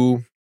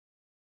 who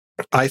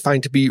I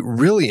find to be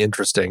really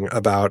interesting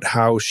about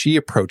how she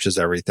approaches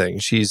everything.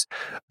 She's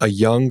a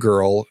young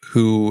girl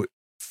who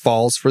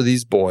falls for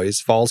these boys,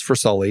 falls for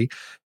Sully,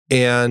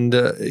 and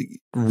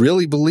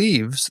really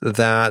believes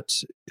that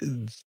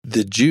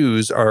the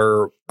Jews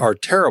are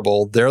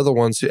terrible. They're the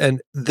ones who,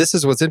 and this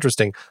is what's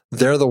interesting,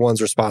 they're the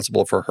ones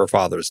responsible for her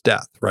father's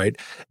death, right?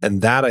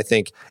 And that, I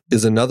think,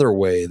 is another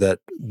way that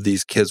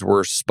these kids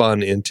were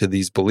spun into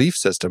these belief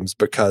systems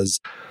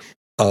because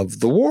of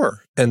the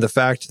war and the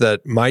fact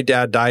that my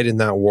dad died in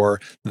that war.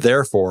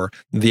 Therefore,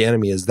 the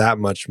enemy is that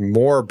much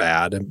more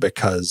bad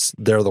because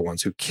they're the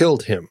ones who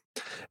killed him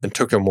and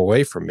took him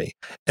away from me.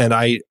 And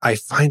I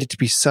find it to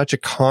be such a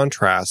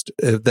contrast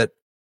that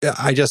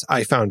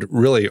I found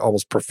really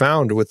almost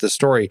profound with the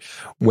story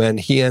when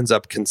he ends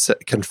up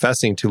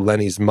confessing to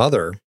Lenny's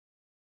mother,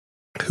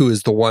 who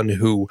is the one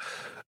who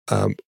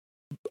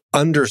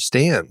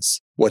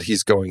understands what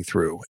he's going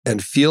through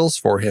and feels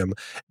for him,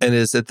 and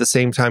is at the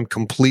same time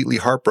completely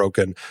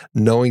heartbroken,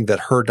 knowing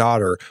that her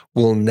daughter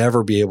will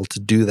never be able to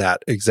do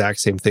that exact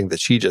same thing that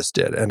she just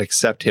did and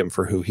accept him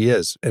for who he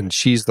is. And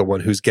she's the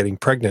one who's getting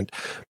pregnant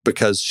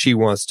because she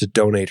wants to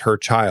donate her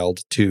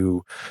child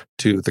to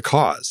the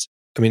cause.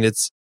 I mean,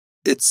 it's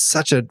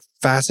such a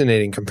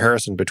fascinating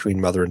comparison between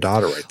mother and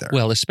daughter right there.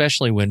 Well,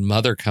 especially when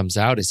mother comes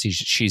out as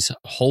she's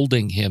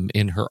holding him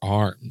in her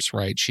arms,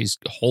 right? She's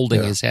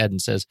holding his head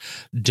and says,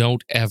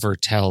 "Don't ever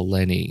tell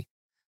Lenny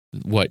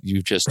what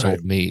you just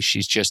told me."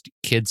 She's just,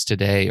 kids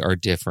today are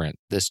different.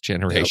 This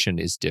generation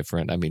is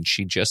different. I mean,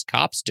 she just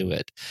cops to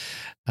it.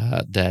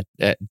 That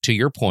to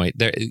your point,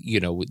 there,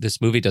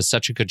 this movie does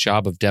such a good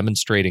job of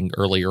demonstrating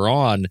earlier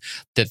on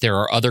that there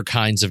are other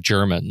kinds of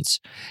Germans,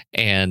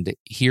 and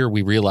here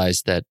we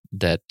realize that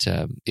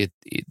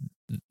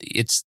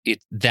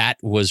that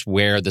was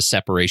where the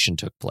separation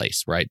took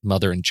place, right?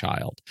 Mother and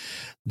child.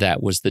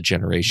 That was the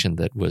generation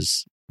that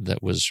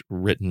was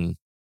written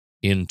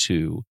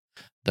into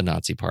the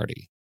Nazi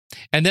Party.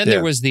 And then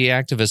there was the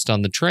activist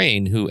on the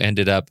train who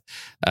ended up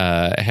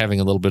having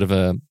a little bit of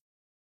a,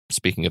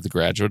 speaking of The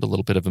Graduate, a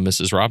little bit of a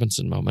Mrs.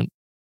 Robinson moment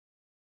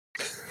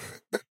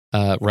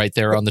right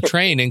there on the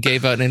train, and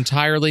gave an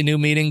entirely new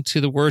meaning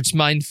to the words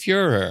Mein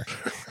Führer.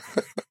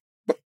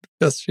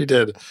 Yes, she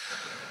did.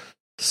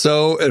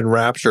 So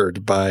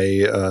enraptured by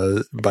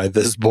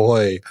this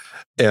boy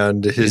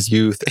and his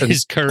youth and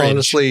his courage.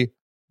 Honestly,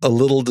 a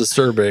little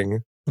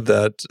disturbing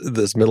that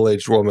this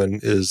middle-aged woman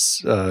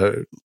is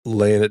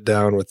laying it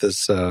down with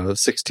this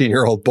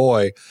 16-year-old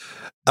boy.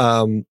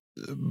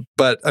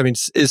 but I mean,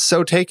 is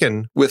so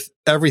taken with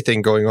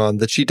everything going on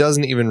that she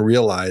doesn't even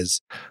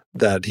realize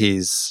that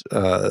he's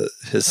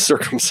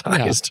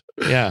circumcised.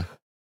 Yeah.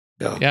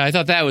 I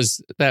thought that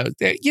was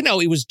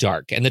it was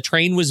dark and the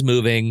train was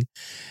moving.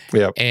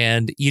 Yeah.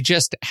 And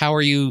how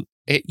are you?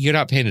 You're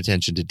not paying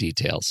attention to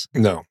details.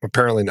 No,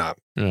 apparently not.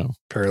 No,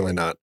 apparently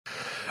not.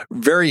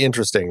 Very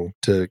interesting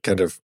to kind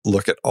of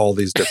look at all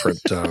these different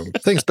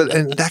things.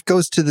 And that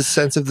goes to the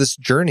sense of this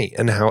journey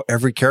and how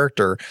every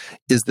character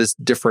is this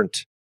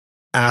different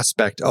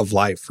aspect of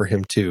life for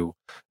him to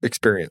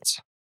experience.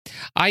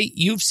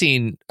 You've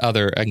seen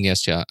other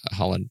Agnieszka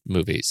Holland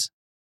movies,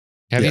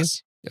 have you?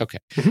 Okay.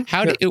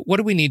 Mm-hmm. What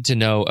do we need to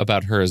know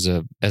about her as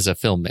a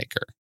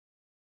filmmaker?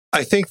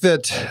 I think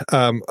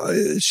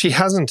that she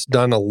hasn't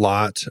done a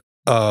lot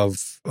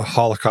of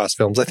Holocaust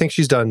films. I think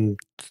she's done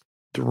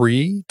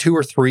 2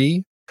 or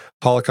 3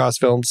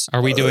 Holocaust films.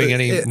 Are we doing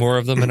any more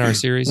of them in our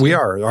series? We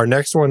are. Our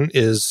next one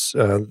is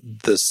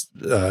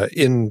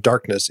In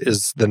Darkness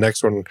is the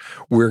next one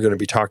we're going to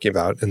be talking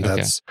about, and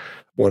that's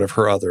one of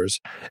her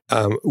others.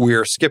 We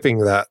are skipping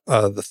that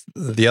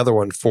the other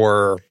one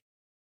for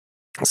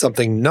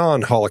something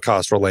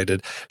non-Holocaust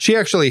related. She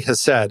actually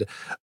has said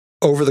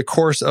over the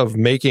course of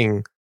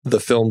making the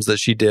films that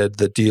she did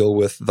that deal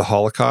with the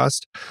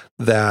Holocaust,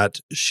 that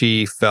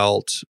she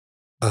felt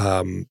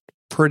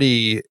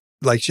pretty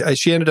like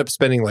she ended up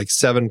spending like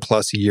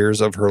 7+ years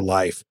of her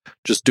life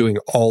just doing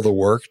all the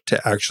work to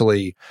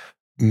actually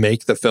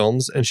make the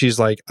films. And she's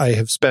like, I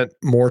have spent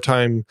more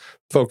time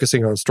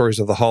focusing on stories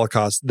of the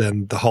Holocaust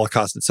than the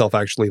Holocaust itself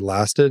actually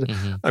lasted.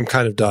 Mm-hmm. I'm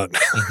kind of done.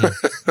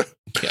 Mm-hmm.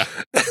 Yeah.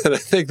 And I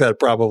think that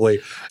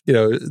probably,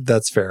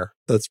 that's fair.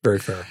 That's very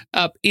fair.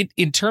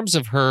 In terms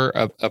of her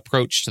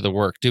approach to the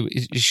work,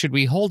 should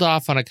we hold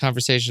off on a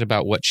conversation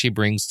about what she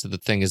brings to the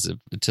thing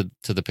to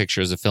the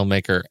picture as a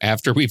filmmaker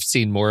after we've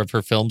seen more of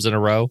her films in a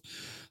row?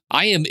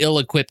 I am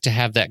ill-equipped to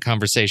have that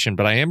conversation,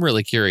 but I am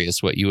really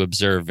curious what you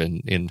observe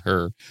in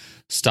her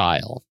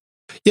style.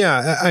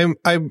 Yeah,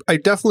 I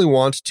definitely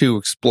want to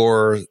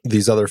explore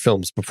these other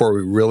films before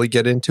we really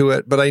get into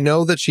it. But I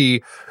know that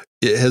she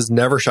has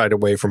never shied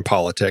away from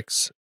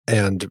politics,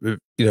 and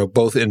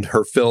both in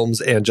her films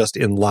and just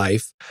in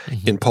life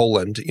in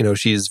Poland.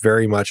 She's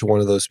very much one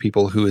of those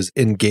people who is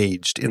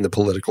engaged in the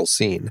political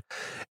scene.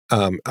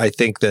 I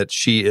think that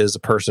she is a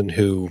person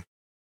who,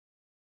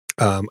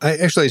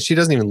 she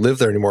doesn't even live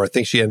there anymore. I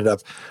think she ended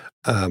up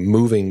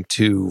moving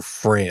to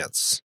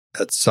France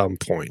at some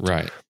point.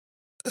 Right.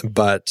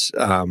 But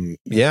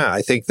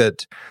I think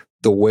that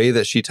the way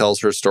that she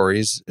tells her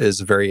stories is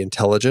very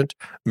intelligent,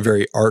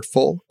 very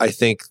artful. I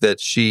think that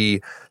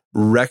she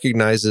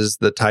recognizes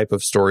the type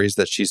of stories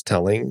that she's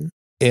telling.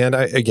 And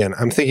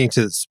I'm thinking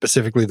to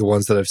specifically the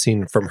ones that I've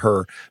seen from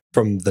her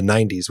from the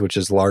 90s, which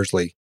is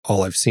largely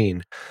all I've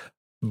seen.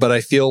 But I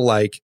feel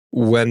like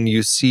when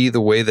you see the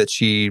way that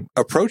she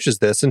approaches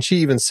this, and she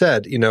even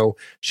said,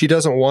 she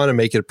doesn't want to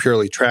make it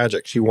purely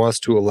tragic. She wants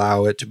to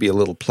allow it to be a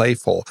little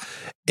playful.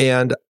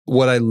 And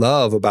what I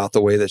love about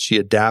the way that she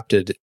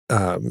adapted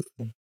the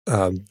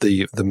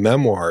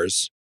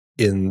memoirs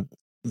in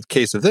the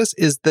case of this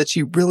is that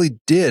she really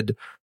did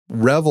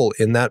revel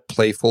in that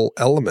playful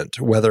element,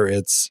 whether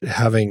it's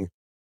having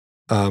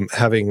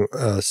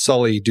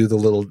Sully do the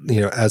little,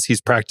 as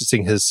he's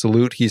practicing his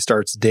salute, he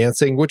starts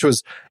dancing, which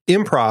was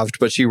improv,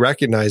 but she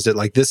recognized it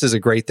like, this is a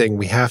great thing.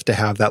 We have to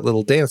have that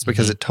little dance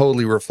because it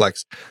totally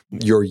reflects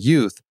your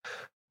youth.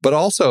 But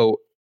also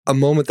a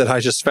moment that I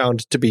just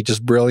found to be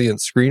just brilliant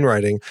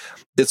screenwriting.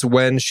 It's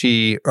when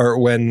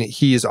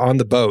he's on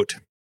the boat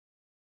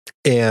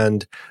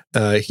and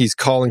he's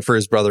calling for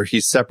his brother.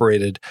 He's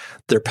separated.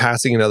 They're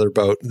passing another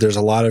boat. There's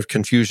a lot of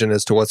confusion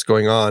as to what's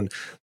going on.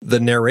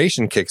 The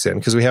narration kicks in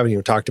because we haven't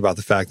even talked about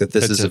the fact that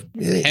it's a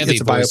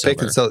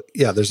biopic. And so,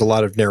 there's a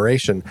lot of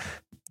narration.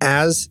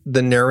 As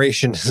the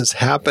narration is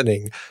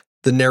happening,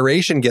 the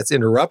narration gets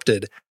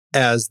interrupted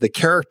as the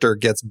character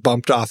gets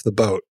bumped off the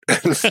boat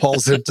and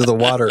falls into the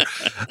water.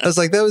 I was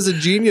like, that was a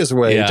genius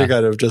way to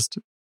kind of just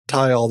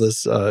tie all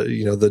this,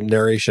 the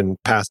narration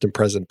past and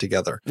present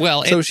together.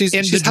 Well, so she's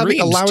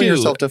allowing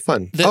herself to have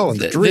fun.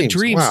 The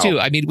dreams too.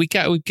 I mean, we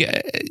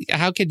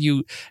how could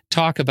you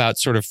talk about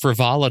sort of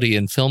frivolity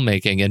in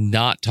filmmaking and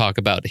not talk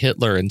about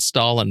Hitler and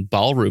Stalin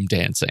ballroom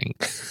dancing?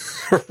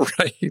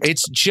 Right.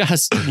 It's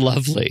just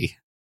lovely.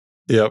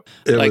 Yep.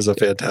 It was a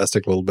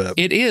fantastic little bit.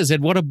 It is.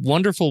 And what a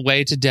wonderful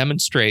way to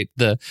demonstrate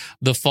the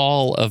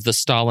fall of the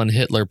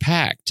Stalin-Hitler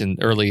pact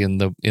early in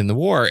the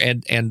war.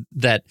 And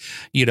that,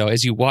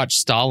 as you watch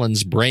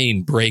Stalin's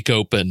brain break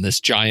open, this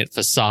giant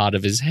facade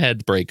of his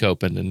head break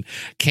open and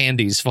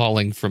candies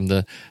falling from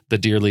the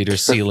dear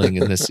leader's ceiling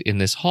in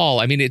this hall.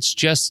 I mean, it's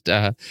just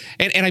and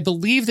I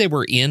believe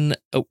were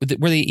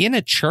they in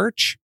a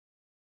church?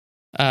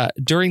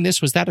 During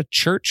this, was that a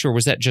church or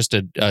was that just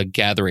a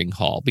gathering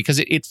hall? Because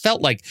it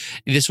felt like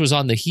this was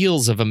on the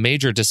heels of a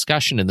major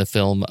discussion in the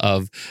film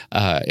of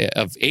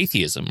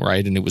atheism,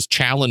 right? And it was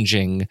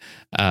challenging,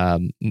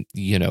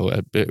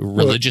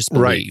 religious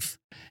belief.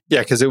 Yeah,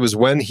 because it was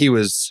when he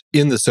was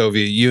in the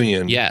Soviet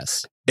Union.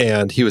 Yes.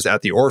 And he was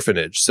at the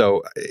orphanage.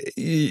 So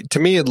to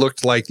me, it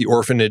looked like the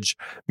orphanage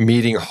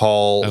meeting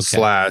hall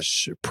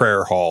 /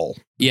 prayer hall.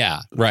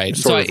 Yeah, right.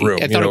 Sort of room,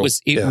 I thought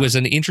it was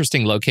an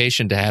interesting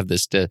location to have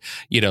this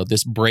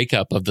this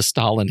breakup of the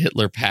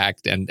Stalin-Hitler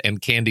pact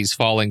and candies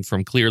falling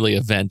from clearly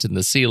a vent in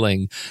the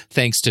ceiling,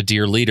 thanks to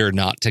dear leader,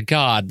 not to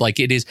God.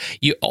 Like it is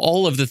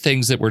all of the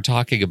things that we're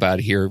talking about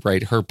here,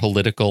 right? Her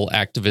political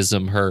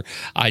activism, her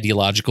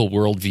ideological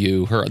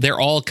worldview, they're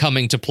all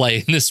coming to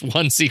play in this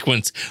one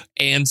sequence,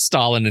 and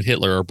Stalin and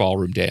Hitler are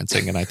ballroom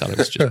dancing, and I thought it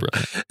was just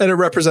brilliant. And it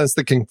represents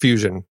the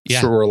confusion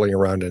swirling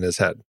around in his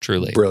head.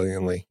 Truly.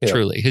 Brilliantly. Yeah.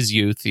 Truly. His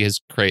youth,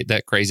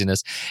 that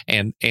craziness,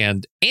 and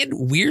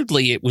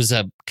weirdly, it was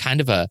a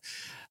kind of a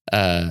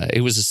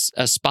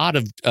spot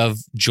of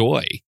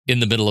joy in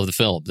the middle of the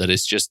film. That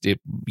is just in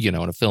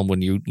a film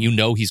when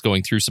he's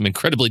going through some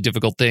incredibly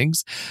difficult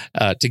things,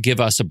 to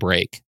give us a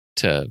break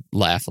to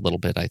laugh a little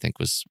bit, I think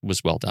was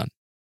well done.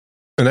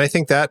 And I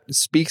think that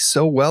speaks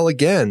so well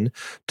again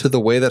to the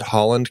way that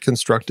Holland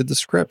constructed the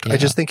script. Yeah. I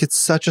just think it's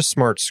such a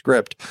smart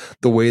script,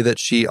 the way that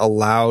she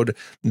allowed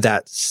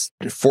that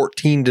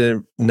 14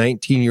 to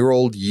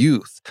 19-year-old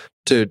youth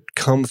to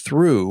come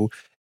through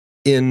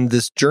in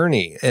this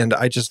journey. And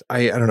I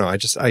don't know,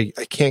 I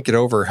can't get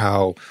over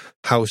how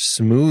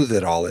smooth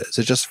it all is.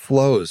 It just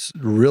flows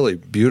really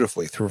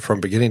beautifully through from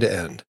beginning to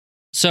end.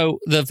 So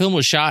the film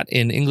was shot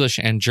in English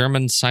and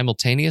German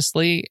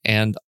simultaneously,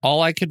 and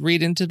all I could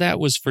read into that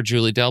was for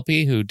Julie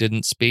Delpy, who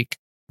didn't speak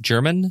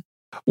German.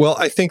 Well,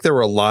 I think there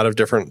were a lot of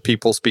different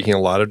people speaking a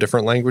lot of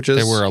different languages.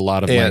 There were a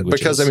lot of languages.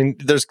 Because,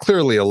 there's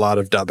clearly a lot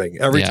of dubbing.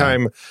 Every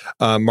time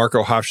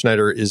Marco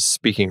Hofschneider is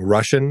speaking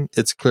Russian,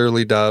 it's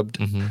clearly dubbed.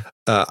 Mm-hmm.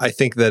 I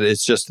think that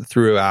it's just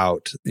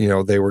throughout,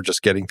 they were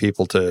just getting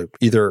people to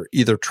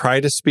either try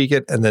to speak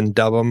it and then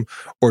dub them,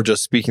 or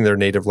just speaking their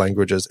native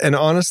languages. And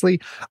honestly,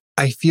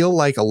 I feel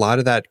like a lot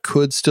of that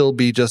could still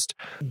be just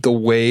the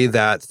way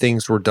that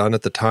things were done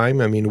at the time.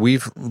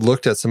 We've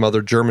looked at some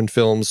other German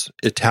films,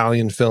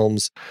 Italian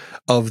films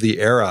of the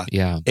era,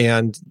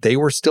 and they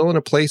were still in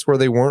a place where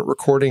they weren't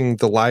recording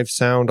the live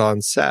sound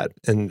on set,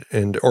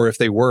 and or if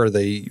they were,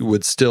 they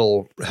would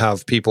still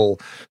have people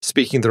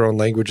speaking their own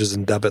languages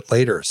and dub it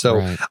later. So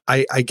right.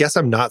 I guess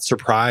I'm not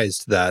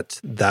surprised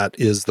that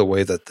is the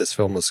way that this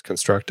film was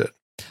constructed.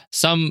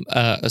 Some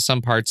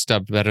parts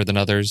dubbed better than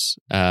others.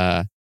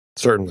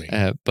 Certainly,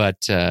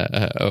 but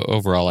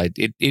overall, I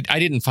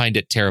didn't find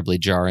it terribly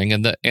jarring,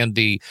 and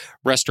the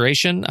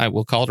restoration, I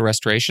will call it a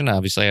restoration.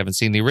 Obviously, I haven't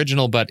seen the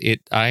original, but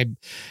I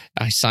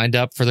signed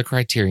up for the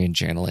Criterion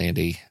Channel,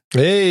 Andy.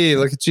 Hey,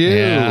 look at you!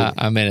 Yeah,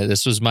 I'm in it.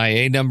 This was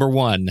my number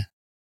one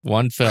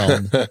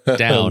film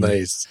down.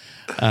 Nice,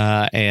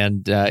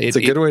 and it's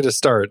a good way to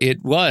start.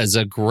 It was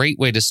a great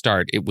way to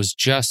start. It was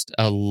just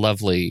a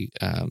lovely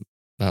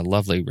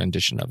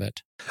rendition of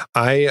it.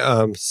 I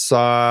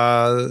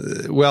saw,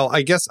 well,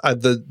 I guess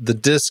the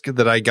disc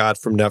that I got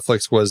from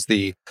Netflix was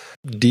the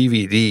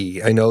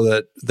DVD. I know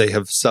that they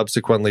have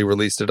subsequently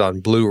released it on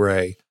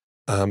Blu-ray,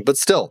 but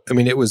still,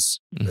 it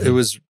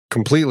was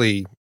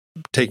completely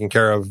taken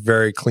care of,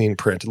 very clean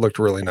print. It looked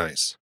really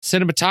nice.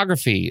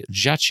 Cinematography,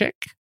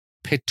 Jacek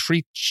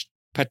Petrichki.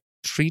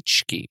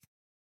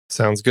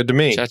 Sounds good to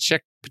me. Jacek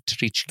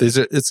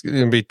Petrichki. It's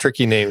going to be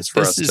tricky names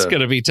for us. This is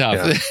going to be tough.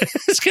 Yeah.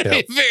 It's going to be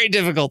a very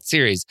difficult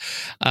series.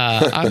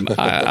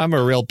 I'm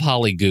a real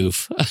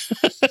polygoof.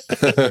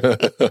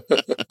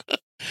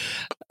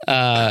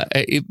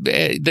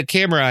 The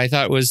camera, I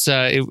thought was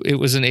it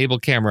was an able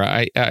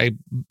camera. I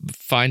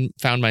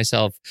found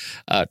myself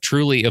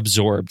truly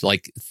absorbed,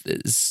 like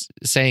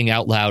saying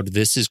out loud,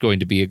 "This is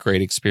going to be a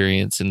great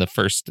experience." In the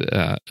first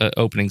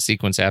opening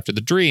sequence after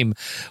the dream,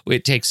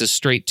 it takes us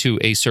straight to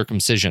a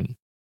circumcision.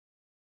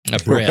 A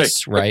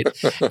breast, right?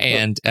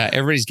 And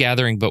everybody's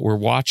gathering, but we're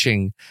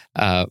watching.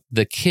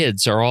 The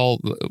kids are all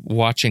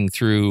watching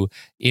through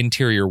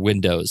interior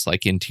windows,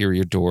 like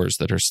interior doors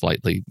that are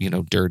slightly,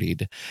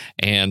 dirtied.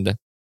 And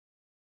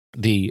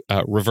the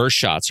reverse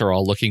shots are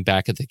all looking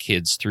back at the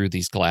kids through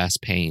these glass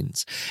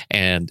panes.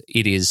 And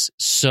it is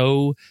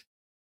so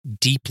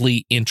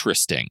deeply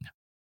interesting,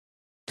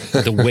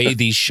 the way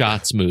these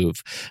shots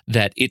move,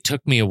 that it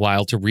took me a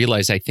while to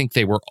realize. I think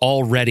they were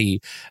already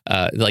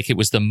like it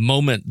was the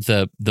moment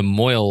the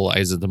moil,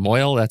 is it the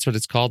moil? That's what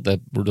it's called.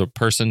 The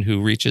person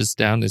who reaches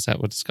down, is that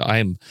what it's called?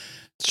 I'm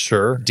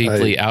sure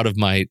deeply out of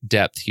my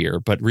depth here,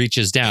 but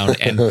reaches down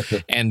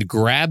and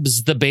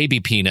grabs the baby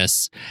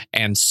penis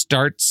and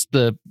starts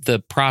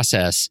the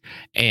process.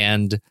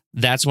 And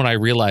that's when I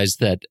realized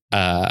that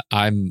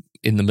I'm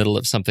in the middle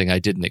of something I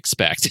didn't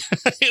expect.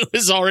 It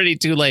was already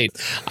too late.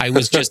 I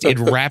was just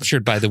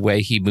enraptured by the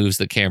way he moves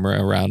the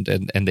camera around,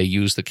 and they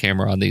use the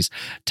camera on these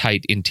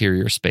tight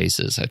interior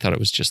spaces. I thought it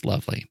was just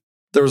lovely.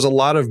 There was a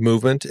lot of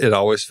movement. It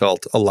always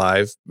felt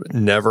alive,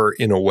 never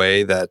in a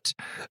way that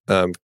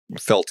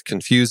felt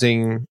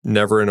confusing,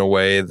 never in a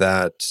way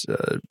that,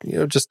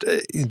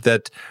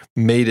 that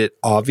made it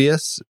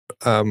obvious.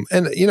 And,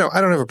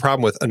 I don't have a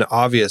problem with an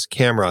obvious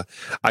camera.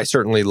 I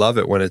certainly love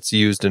it when it's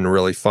used in a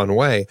really fun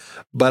way.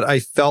 But I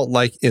felt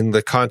like in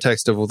the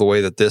context of the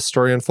way that this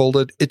story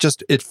unfolded,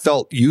 it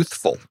felt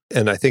youthful.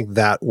 And I think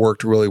that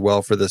worked really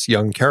well for this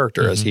young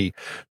character as he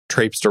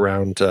traipsed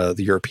around the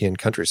European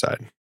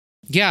countryside.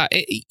 Yeah,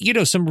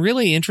 some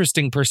really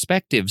interesting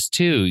perspectives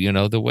too.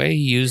 The way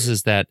he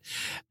uses that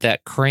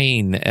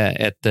crane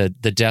at the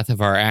death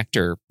of our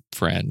actor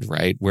friend,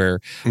 right?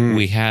 Where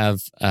we have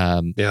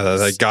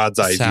that God's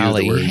eye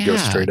Sally, view where he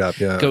goes straight up,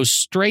 goes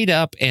straight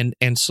up and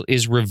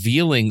is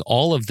revealing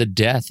all of the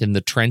death in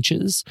the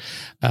trenches,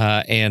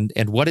 and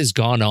what has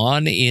gone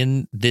on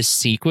in this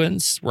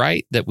sequence,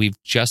 right? That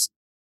we've just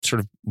sort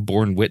of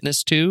borne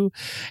witness to,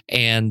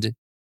 and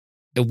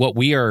what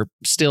we are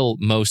still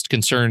most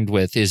concerned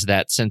with is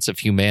that sense of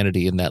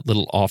humanity in that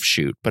little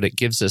offshoot, but it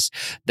gives us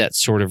that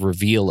sort of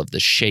reveal of the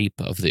shape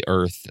of the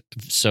earth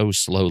so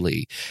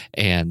slowly.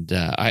 And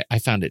I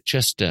found it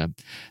just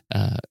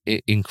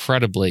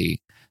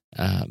incredibly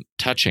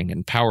touching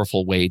and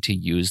powerful way to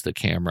use the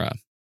camera.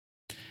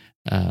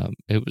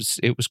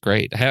 It was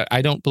great.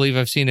 I don't believe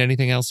I've seen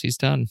anything else he's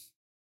done.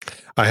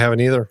 I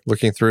haven't either.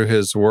 Looking through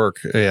his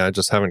work, I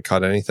just haven't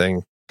caught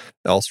anything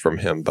else from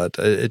him, but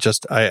I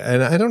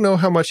don't know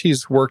how much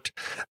he's worked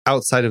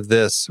outside of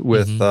this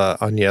with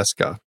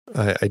Agnieszka.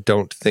 I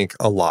don't think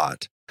a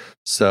lot.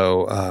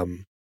 So,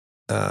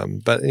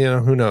 but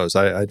who knows?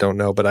 I don't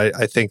know, but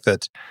I think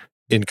that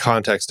in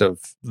context of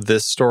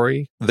this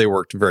story, they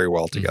worked very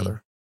well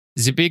together.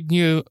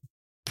 Zbigniew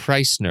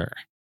Preissner,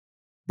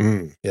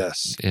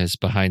 yes, is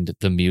behind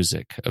the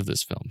music of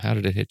this film. How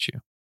did it hit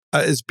you?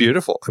 It's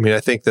beautiful. I mean, I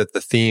think that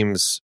the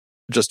themes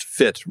just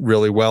fit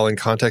really well in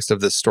context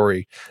of this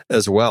story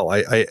as well.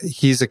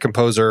 He's a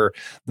composer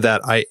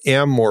that I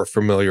am more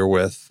familiar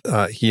with.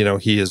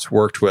 He has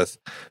worked with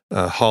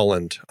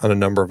Holland on a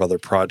number of other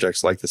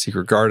projects like The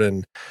Secret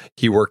Garden.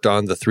 He worked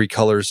on the Three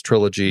Colors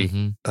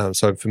trilogy,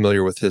 so I'm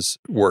familiar with his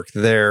work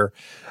there.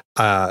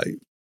 I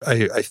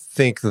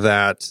think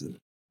that,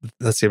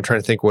 let's see, I'm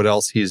trying to think what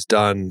else he's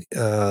done.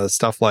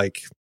 Stuff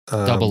like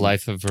Double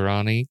Life of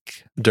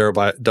Veronique.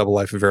 Double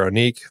Life of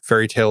Veronique,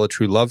 Fairy Tale, A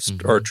True Love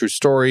or a True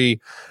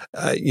Story.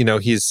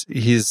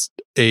 He's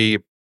a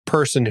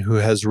person who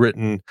has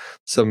written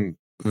some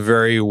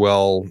very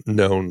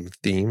well-known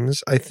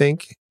themes, I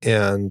think,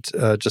 and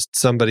just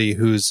somebody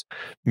whose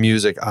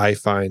music I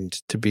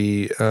find to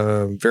be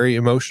very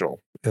emotional,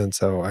 and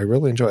so I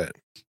really enjoy it.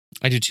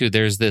 I do too.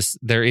 There is this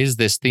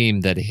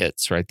theme that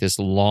hits, right? This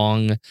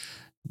long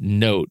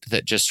note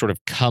that just sort of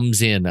comes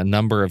in a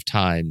number of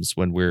times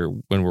when we're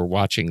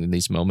watching in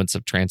these moments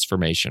of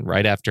transformation.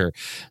 Right after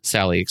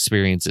Sally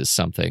experiences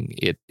something,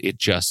 it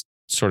just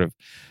sort of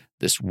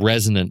this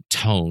resonant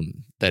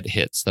tone that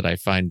hits that I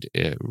find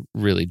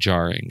really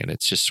jarring, and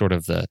it's just sort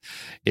of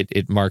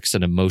it marks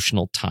an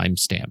emotional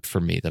timestamp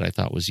for me that I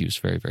thought was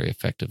used very, very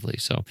effectively.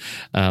 So,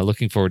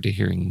 looking forward to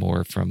hearing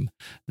more from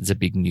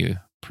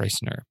Zbigniew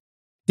Preissner.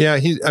 Yeah,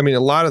 a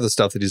lot of the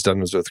stuff that he's done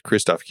was with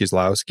Krzysztof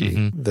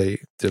Kieslowski.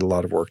 They did a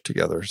lot of work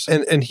together.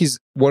 And he's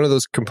one of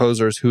those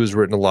composers who has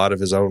written a lot of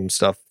his own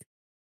stuff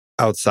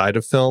outside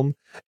of film,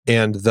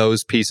 and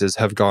those pieces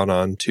have gone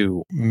on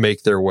to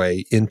make their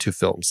way into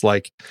films,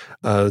 like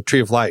Tree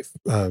of Life,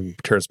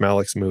 Terrence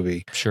Malick's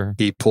movie. Sure.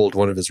 He pulled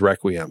one of his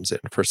requiems in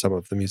for some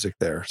of the music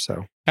there.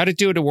 So, how'd it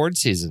do at award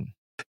season?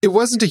 It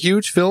wasn't a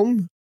huge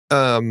film,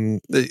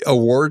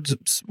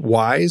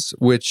 awards-wise,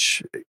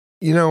 which...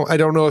 I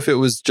don't know if it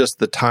was just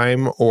the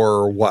time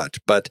or what,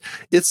 but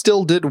it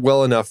still did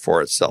well enough for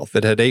itself.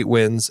 It had 8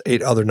 wins,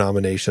 8 other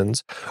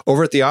nominations.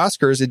 Over at the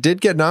Oscars, it did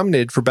get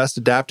nominated for Best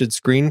Adapted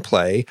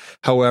Screenplay.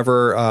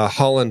 However,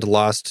 Holland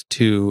lost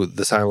to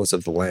The Silence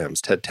of the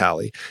Lambs, Ted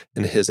Talley,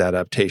 in his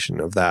adaptation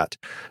of that.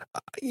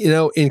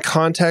 In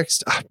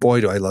context,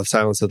 boy, do I love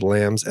Silence of the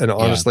Lambs. And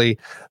honestly,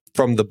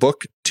 from the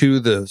book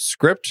to the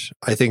script,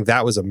 I think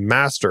that was a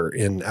master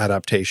in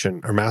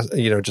adaptation, or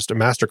just a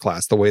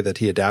masterclass, the way that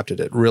he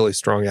adapted it. Really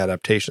strong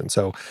adaptation.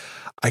 So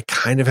I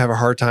kind of have a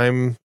hard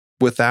time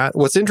with that.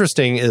 What's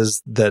interesting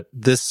is that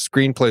this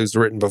screenplay was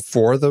written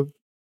before the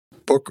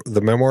book, the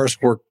memoirs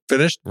were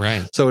finished.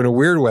 Right. So in a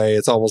weird way,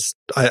 it's almost,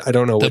 I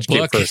don't know which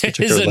came first. The book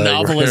is a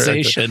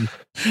novelization.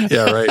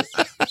 Yeah, right.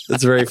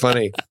 It's very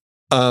funny.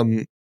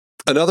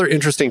 Another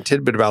interesting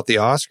tidbit about the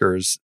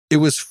Oscars, it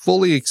was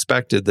fully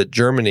expected that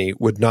Germany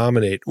would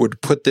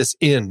put this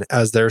in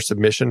as their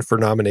submission for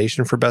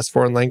nomination for Best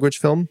Foreign Language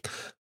Film.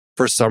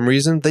 For some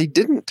reason, they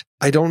didn't.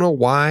 I don't know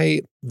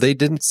why they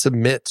didn't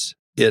submit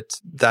it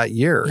that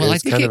year. Well, I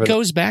think it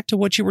goes back to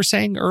what you were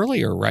saying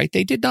earlier, right?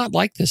 They did not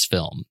like this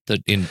film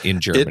in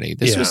Germany.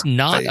 This was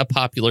not a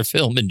popular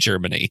film in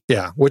Germany.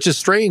 Yeah, which is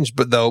strange,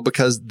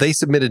 because they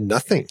submitted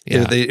nothing.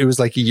 Yeah. It was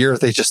like a year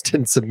they just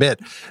didn't submit.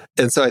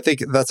 And so I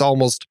think that's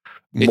almost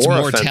more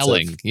offensive.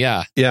 telling.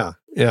 Yeah. Yeah.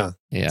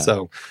 Yeah.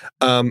 So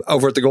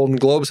over at the Golden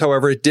Globes,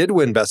 however, it did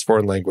win Best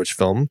Foreign Language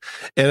Film.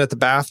 And at the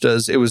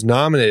BAFTAs, it was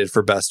nominated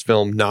for Best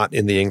Film, not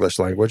in the English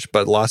language,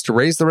 but lost to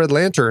Raise the Red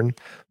Lantern.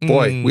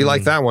 Boy, we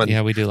like that one.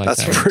 Yeah, we do like that.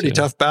 That's a pretty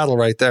tough battle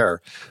right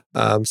there.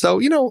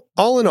 So,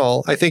 all in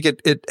all, I think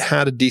it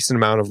had a decent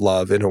amount of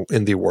love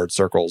in the award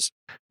circles.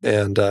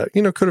 And,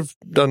 could have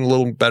done a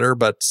little better,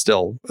 but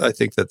still, I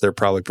think that they're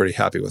probably pretty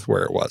happy with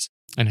where it was.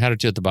 And how did it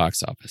do at the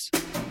box office?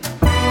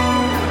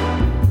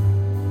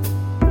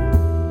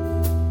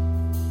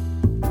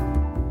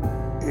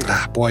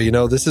 Boy,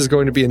 this is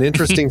going to be an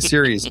interesting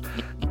series.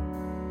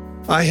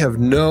 I have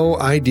no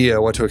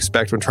idea what to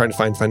expect when trying to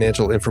find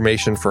financial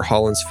information for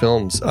Holland's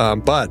films.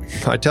 But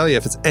I tell you,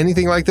 if it's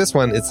anything like this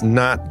one, it's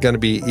not going to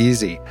be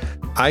easy.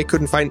 I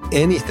couldn't find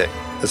anything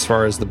as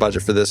far as the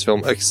budget for this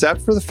film,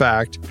 except for the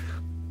fact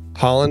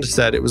Holland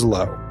said it was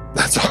low.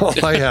 That's all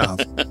I have.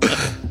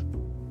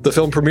 The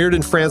film premiered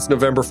in France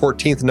November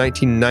 14th,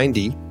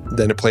 1990.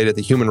 Then it played at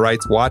the Human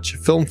Rights Watch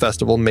Film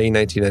Festival, May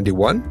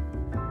 1991.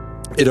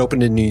 It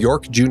opened in New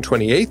York, June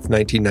 28th,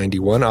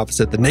 1991,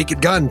 opposite The Naked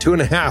Gun,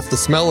 2.5, The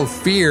Smell of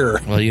Fear.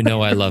 Well,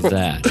 I love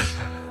that.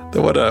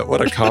 What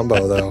a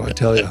combo, though, I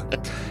tell you.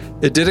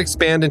 It did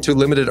expand into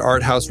limited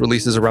art house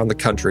releases around the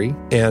country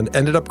and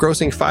ended up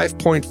grossing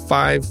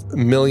 $5.5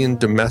 million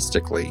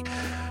domestically.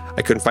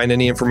 I couldn't find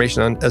any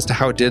information as to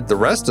how it did the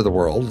rest of the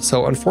world,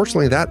 so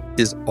unfortunately that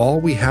is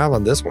all we have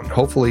on this one.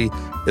 Hopefully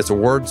its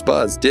awards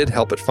buzz did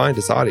help it find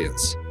its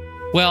audience.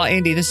 Well,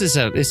 Andy,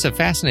 it's a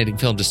fascinating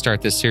film to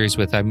start this series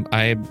with.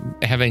 I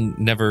having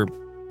never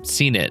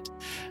seen it.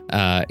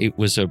 It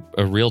was a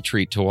real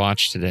treat to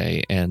watch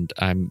today, and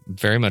I'm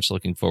very much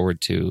looking forward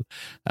to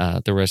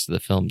the rest of the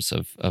films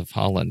of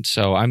Holland.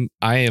 So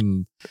I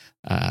am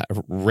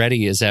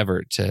ready as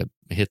ever to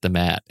hit the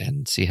mat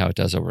and see how it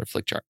does over at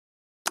Flickchart.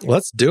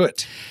 Let's do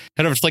it.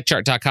 Head over to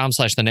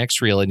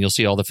flickchart.com/thenextreel and you'll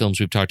see all the films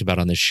we've talked about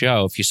on this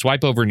show. If you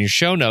swipe over in your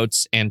show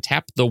notes and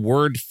tap the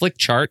word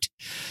Flickchart,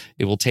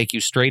 it will take you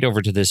straight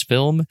over to this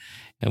film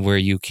and where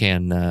you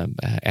can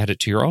add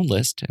it to your own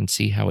list and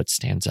see how it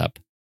stands up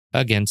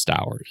against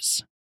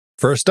ours.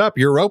 First up,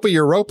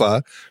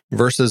 Europa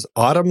versus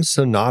Autumn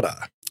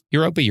Sonata.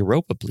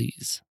 Europa,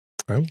 please.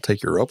 I will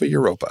take Europa.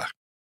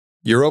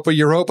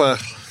 Europa.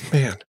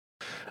 Man,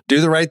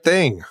 do the right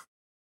thing.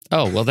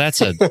 Oh, well,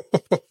 that's a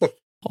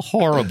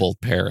horrible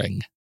pairing.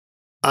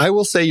 I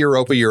will say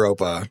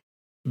Europa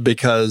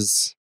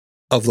because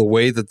of the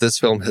way that this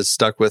film has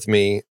stuck with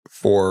me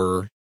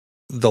for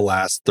the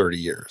last 30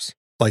 years.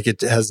 Like,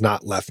 it has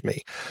not left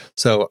me.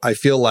 So I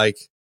feel like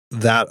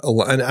that,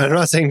 and I'm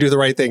not saying do the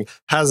right thing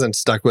hasn't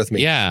stuck with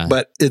me. Yeah.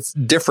 But it's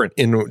different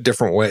in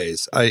different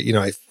ways.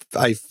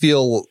 I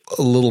feel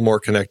a little more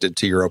connected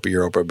to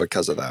Europa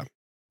because of that.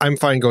 I'm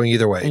fine going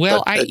either way.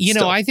 Well, I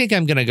think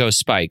I'm going to go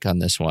Spike on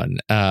this one.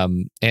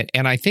 And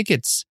I think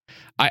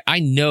I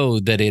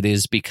know that it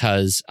is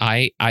because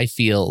I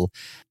feel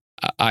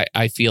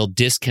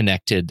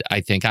disconnected. I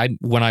think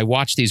when I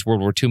watch these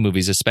World War II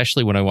movies,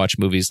 especially when I watch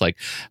movies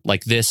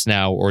like this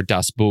now or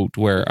Das Boot,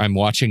 where I'm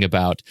watching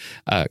about,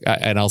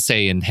 and I'll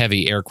say in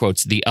heavy air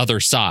quotes, the other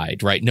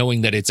side, right?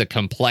 Knowing that it's a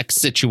complex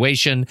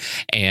situation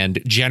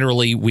and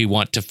generally we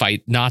want to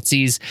fight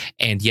Nazis.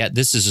 And yet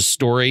this is a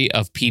story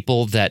of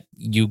people that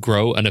you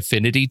grow an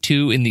affinity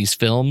to in these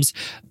films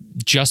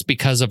just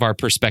because of our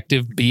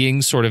perspective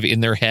being sort of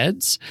in their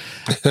heads.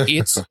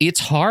 It's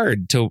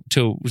hard to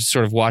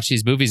sort of watch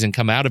these movies and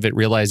come out of it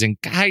realizing,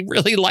 I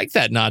really like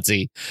that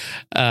Nazi.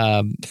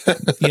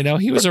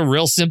 He was a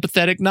real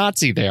sympathetic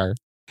Nazi there.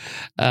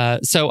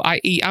 So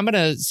I'm going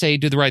to say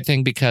Do the Right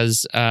Thing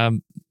because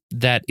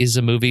that is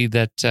a movie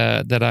that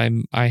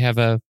I have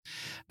a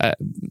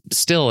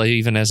still,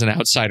 even as an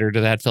outsider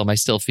to that film, I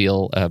still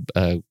feel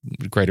a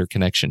greater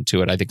connection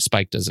to it. I think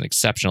Spike does an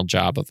exceptional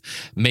job of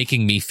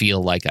making me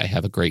feel like I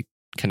have a great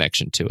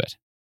connection to it.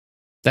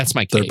 That's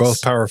my case. They're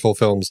both powerful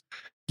films.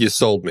 You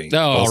sold me. Oh,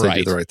 I'll say right.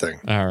 Do the Right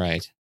Thing. All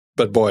right.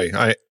 But boy,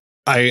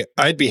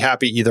 I'd be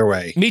happy either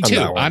way. Me too.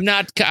 I'm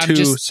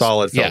two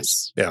solid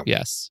films. Yes. Yeah.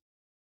 Yes.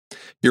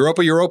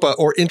 Europa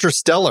or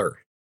Interstellar.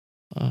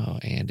 Oh,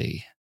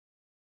 Andy.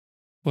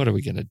 What are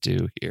we going to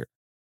do here?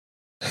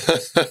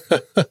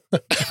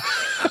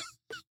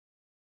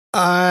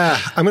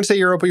 I'm going to say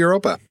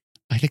Europa.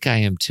 I think I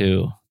am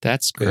too.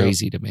 That's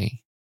crazy to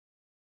me.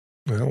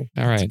 Well,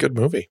 all right. It's a good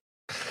movie.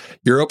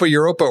 Europa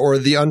or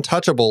The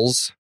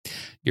Untouchables.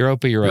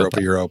 Europa.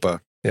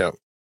 Yeah.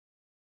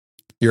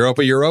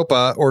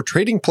 Europa or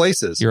Trading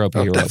Places.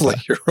 Europa.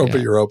 Definitely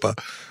Europa.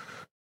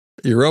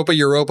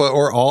 Europa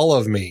or All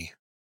of Me.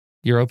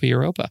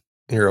 Europa.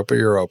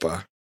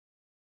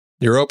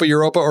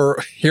 Europa, or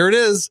here it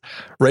is,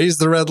 Raise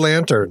the Red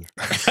Lantern.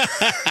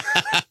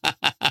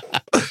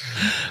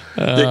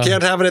 You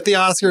can't have it at the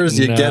Oscars.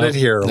 You get it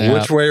here. No.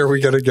 Which way are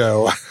we going to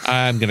go?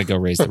 I'm going to go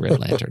Raise the Red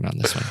Lantern on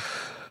this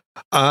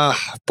one.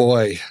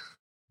 Boy.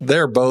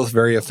 They're both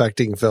very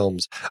affecting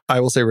films. I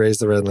will say Raise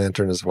the Red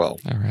Lantern as well.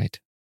 All right.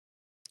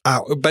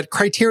 But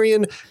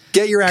Criterion,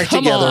 get your act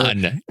together.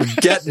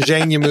 Get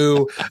Zhang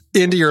Yimou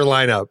into your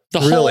lineup.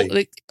 Whole,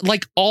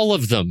 like all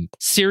of them.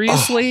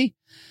 Seriously?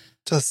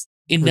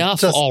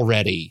 Enough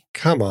already.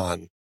 Come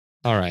on.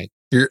 All right.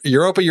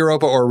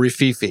 Europa, or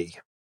Rififi.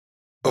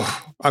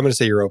 Oh, I'm going to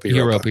say Europa.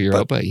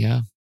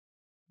 Yeah.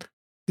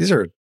 These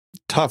are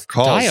tough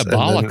calls.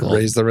 Diabolical. And then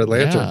Raise the Red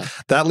Lantern. Yeah.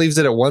 That leaves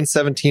it at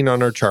 117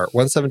 on our chart.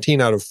 117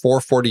 out of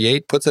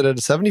 448 puts it at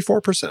a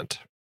 74%.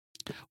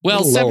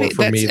 Well, lower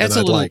for me than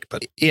I'd like,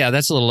 but yeah,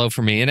 that's a little low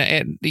for me.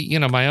 And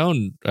my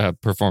own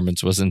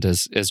performance wasn't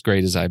as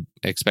great as I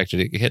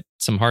expected. It hit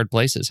some hard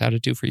places. How'd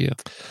it do for you?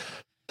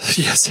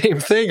 Yeah, same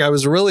thing. I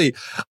was really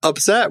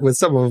upset with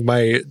some of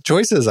my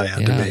choices I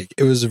had to make.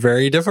 It was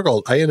very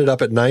difficult. I ended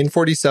up at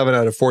 947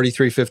 out of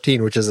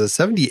 4315, which is a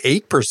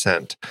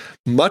 78%,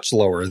 much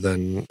lower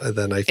than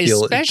I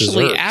feel it deserves.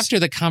 Especially after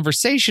the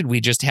conversation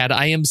we just had,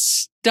 I am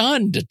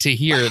stunned to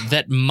hear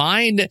that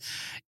mine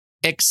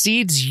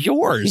exceeds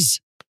yours.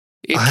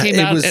 It came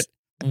out at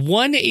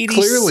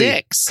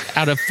 186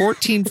 out of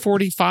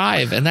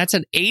 1445, and that's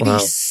an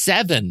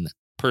 87%.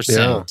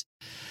 Yeah.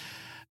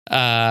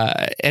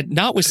 And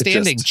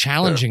notwithstanding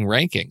challenging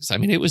rankings, I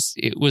mean, it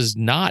was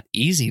not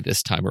easy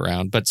this time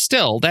around, but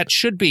still, that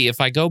should be,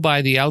 if I go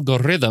by the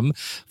algorithm,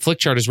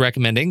 Flickchart is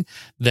recommending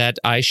that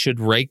I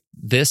should rate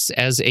this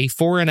as a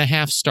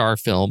 4.5 star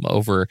film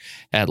over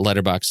at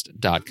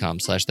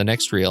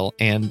letterboxd.com/thenextreel.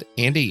 And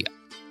Andy,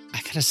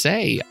 I gotta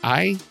say,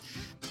 I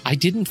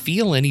didn't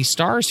feel any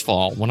stars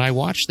fall when I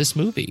watched this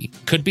movie.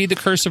 Could be the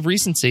curse of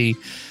recency,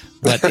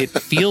 but it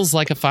feels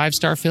like a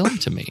 5-star film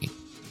to me.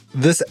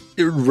 This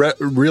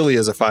really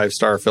is a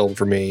 5-star film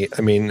for me.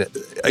 I mean,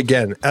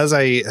 again, as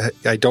I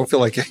don't feel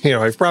like,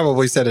 I've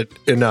probably said it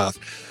enough,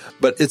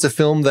 but it's a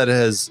film that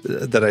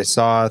I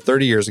saw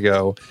 30 years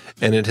ago,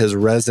 and it has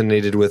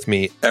resonated with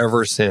me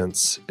ever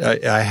since.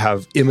 I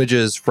have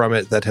images from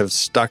it that have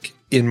stuck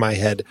in my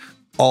head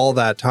all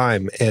that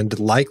time and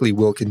likely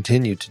will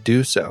continue to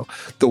do so.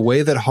 The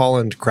way that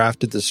Holland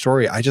crafted the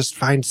story, I just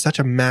find such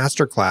a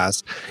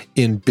masterclass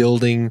in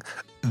building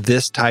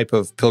this type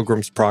of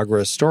Pilgrim's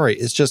Progress story.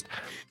 It's just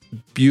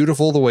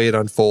beautiful the way it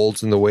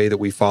unfolds and the way that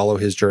we follow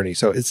his journey.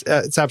 So it's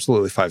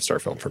absolutely a 5-star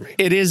film for me.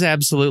 It is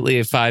absolutely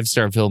a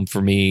 5-star film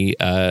for me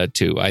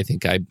too. I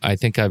think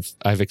I've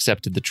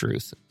accepted the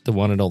truth, the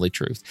one and only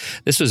truth.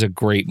 This was a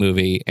great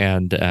movie,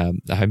 and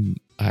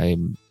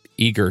I'm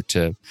eager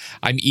to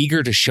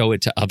show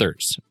it to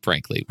others,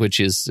 frankly,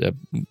 which is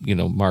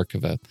mark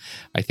of a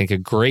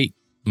great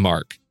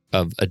mark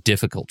of a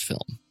difficult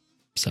film.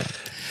 So,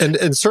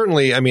 and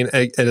certainly, I mean,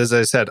 as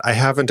I said, I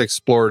haven't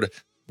explored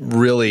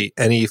really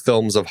any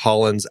films of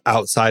Holland's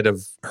outside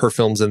of her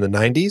films in the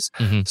 90s.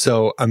 Mm-hmm.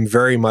 So I'm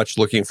very much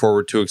looking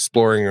forward to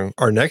exploring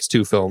our next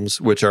two films,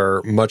 which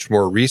are much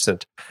more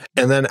recent.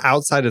 And then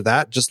outside of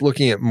that, just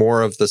looking at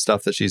more of the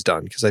stuff that she's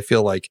done, because I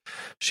feel like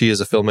she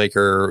is a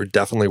filmmaker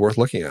definitely worth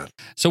looking at.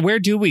 So where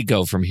do we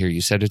go from here?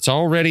 You said it's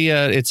already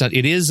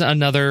it is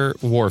another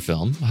war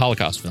film,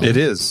 Holocaust film. It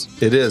is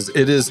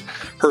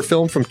her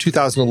film from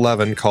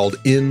 2011 called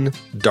In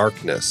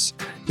Darkness.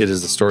 It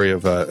is the story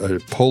of a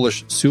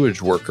Polish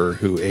sewage worker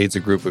who aids a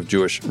group of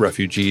Jewish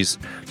refugees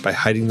by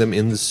hiding them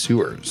in the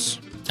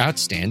sewers.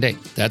 Outstanding.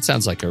 That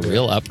sounds like a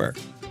real upper.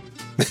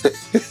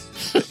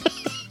 All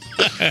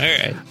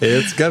right.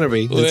 It's gonna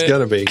be. It's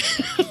gonna be.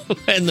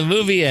 When the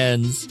movie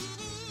ends,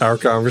 our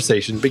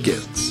conversation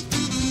begins.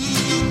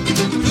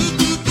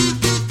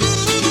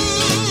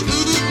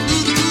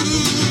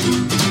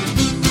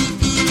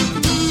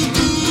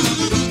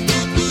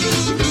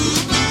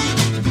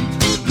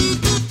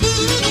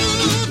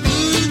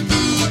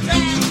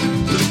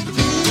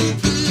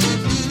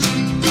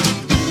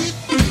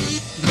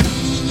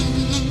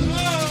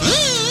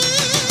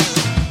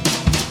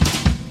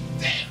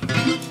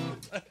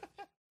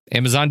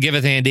 Amazon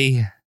giveth,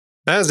 Andy.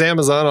 As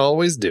Amazon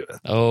always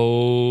doeth.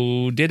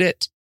 Oh, did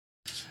it?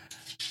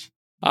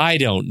 I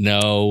don't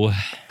know.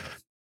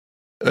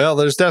 Well,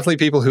 there's definitely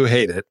people who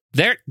hate it.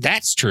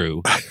 That's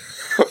true.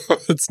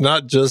 It's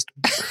not just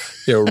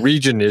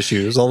region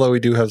issues, although we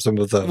do have some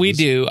of those. We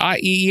do.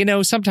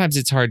 Sometimes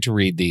it's hard to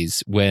read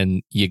these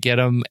when you get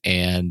them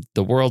and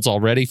the world's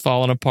already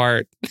falling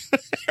apart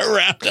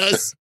around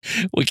us.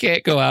 We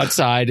can't go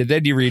outside, and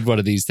then you read one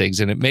of these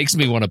things, and it makes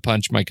me want to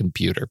punch my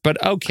computer.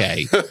 But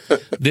okay,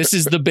 this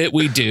is the bit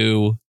we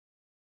do.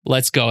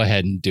 Let's go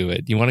ahead and do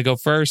it. You want to go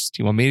first?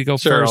 You want me to go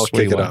sure, first? I'll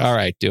kick it off. All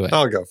right, do it.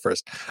 I'll go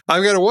first.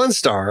 I've got a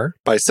 1-star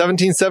by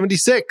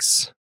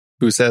 1776,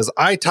 who says,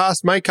 I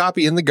tossed my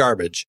copy in the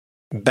garbage.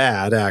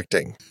 Bad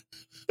acting.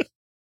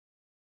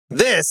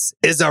 This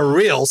is a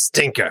real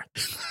stinker.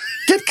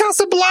 Get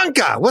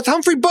Casablanca with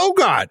Humphrey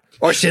Bogart,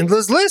 or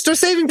Schindler's List, or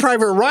Saving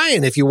Private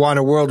Ryan if you want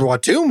a World War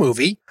II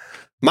movie.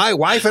 My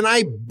wife and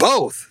I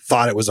both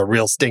thought it was a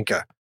real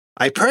stinker.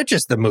 I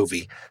purchased the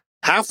movie.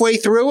 Halfway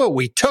through it,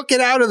 we took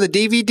it out of the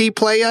DVD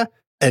player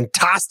and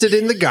tossed it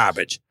in the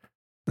garbage.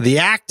 The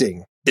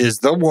acting is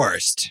the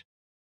worst.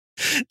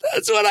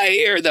 That's what I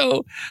hear,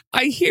 though.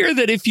 I hear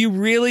that if you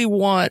really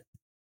want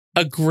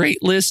a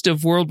great list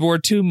of World War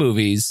II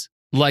movies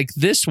like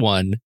this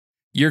one,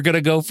 you're going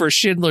to go for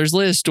Schindler's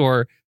List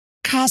or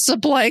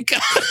Casablanca.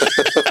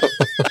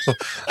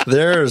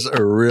 There's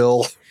a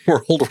real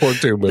World War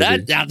II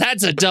movie. Now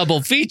that's a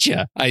double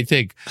feature, I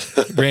think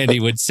Randy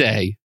would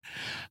say.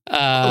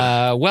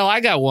 Well, I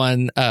got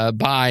one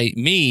by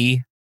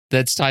me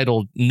that's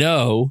titled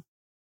No.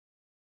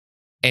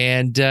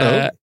 And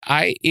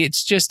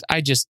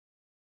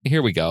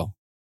here we go.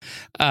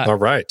 All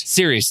right.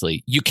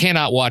 Seriously, you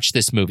cannot watch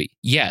this movie.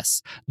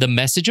 Yes, the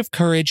message of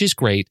courage is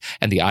great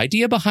and the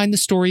idea behind the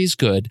story is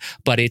good,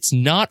 but it's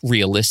not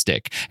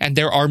realistic. And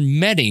there are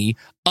many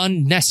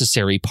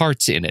unnecessary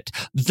parts in it.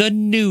 The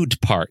nude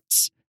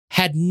parts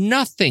had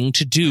nothing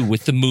to do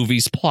with the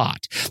movie's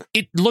plot.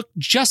 It looked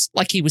just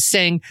like he was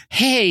saying,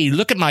 hey,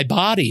 look at my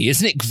body.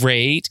 Isn't it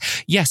great?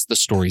 Yes, the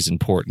story's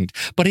important,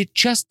 but it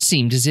just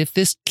seemed as if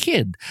this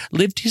kid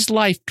lived his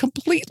life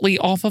completely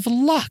off of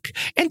luck.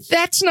 And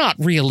that's not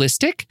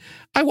realistic.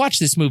 I watched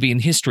this movie in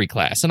history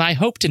class, and I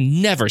hope to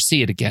never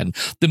see it again.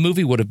 The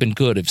movie would have been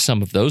good if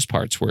some of those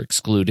parts were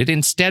excluded.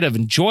 Instead of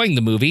enjoying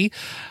the movie,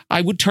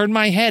 I would turn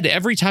my head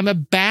every time a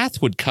bath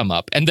would come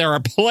up, and there are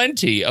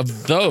plenty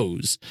of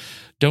those.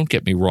 Don't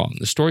get me wrong,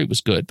 the story was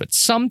good, but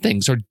some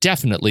things are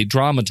definitely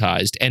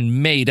dramatized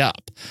and made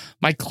up.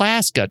 My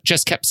class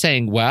just kept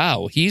saying,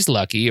 wow, he's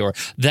lucky, or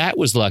that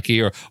was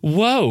lucky, or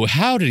whoa,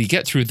 how did he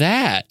get through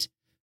that?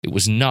 It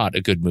was not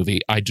a good movie.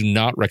 I do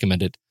not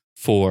recommend it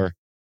for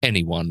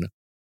anyone.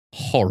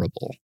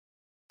 Horrible.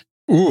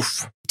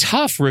 Oof.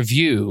 Tough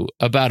review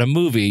about a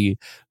movie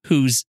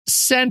whose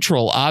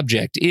central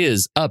object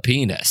is a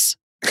penis.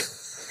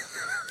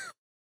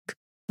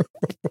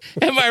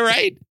 Am I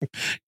right?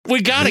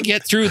 We got to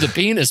get through the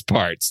penis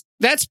parts.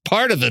 That's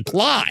part of the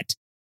plot.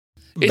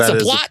 It's that a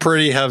is plot.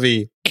 Pretty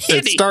heavy.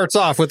 It starts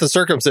off with the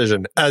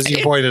circumcision, as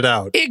you pointed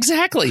out.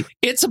 Exactly.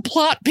 It's a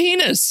plot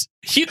penis.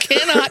 You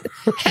cannot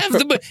have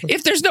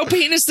if there's no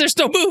penis, there's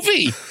no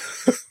movie.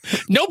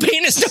 No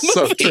penis,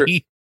 no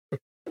movie. So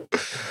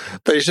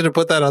they should have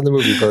put that on the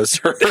movie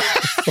poster.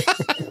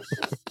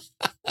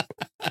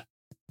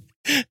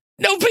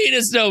 No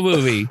penis, no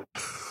movie.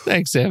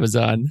 Thanks,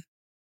 Amazon.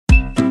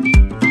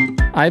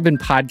 I've been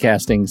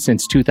podcasting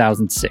since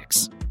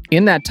 2006.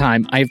 In that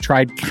time, I've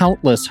tried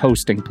countless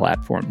hosting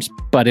platforms.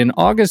 But in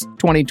August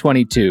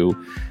 2022,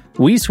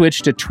 we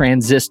switched to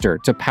Transistor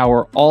to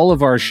power all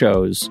of our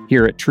shows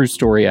here at True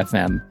Story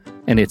FM,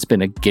 and it's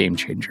been a game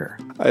changer.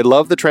 I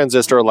love the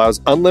Transistor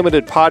allows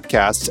unlimited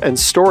podcasts and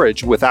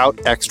storage without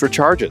extra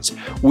charges.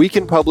 We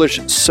can publish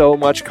so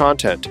much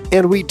content,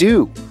 and we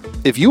do.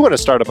 If you want to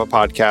start up a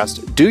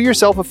podcast, do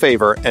yourself a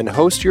favor and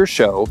host your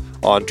show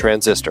on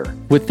Transistor.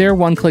 With their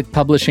one-click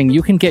publishing,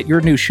 you can get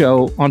your new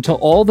show onto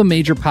all the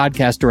major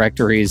podcast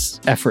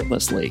directories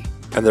effortlessly.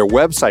 And their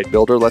website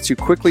builder lets you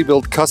quickly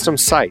build custom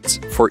sites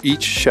for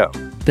each show.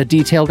 The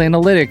detailed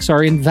analytics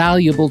are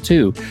invaluable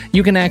too.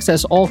 You can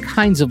access all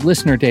kinds of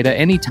listener data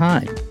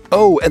anytime.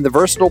 Oh, and the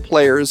versatile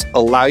players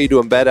allow you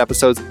to embed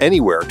episodes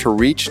anywhere to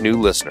reach new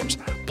listeners.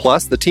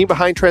 Plus, the team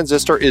behind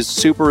Transistor is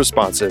super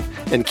responsive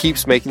and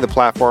keeps making the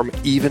platform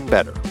even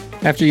better.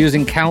 After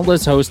using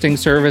countless hosting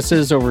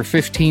services over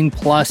 15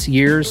 plus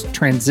years,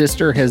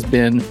 Transistor has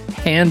been,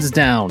 hands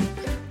down,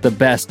 the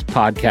best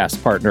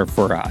podcast partner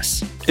for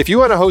us. If you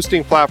want a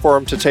hosting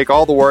platform to take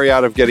all the worry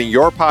out of getting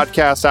your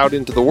podcast out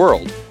into the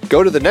world,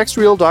 go to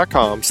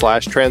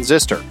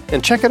thenextreel.com/transistor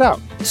and check it out.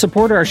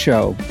 Support our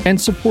show and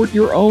support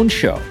your own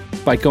show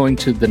by going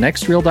to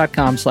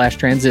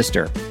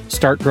thenextreel.com/transistor.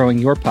 Start growing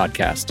your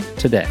podcast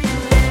today.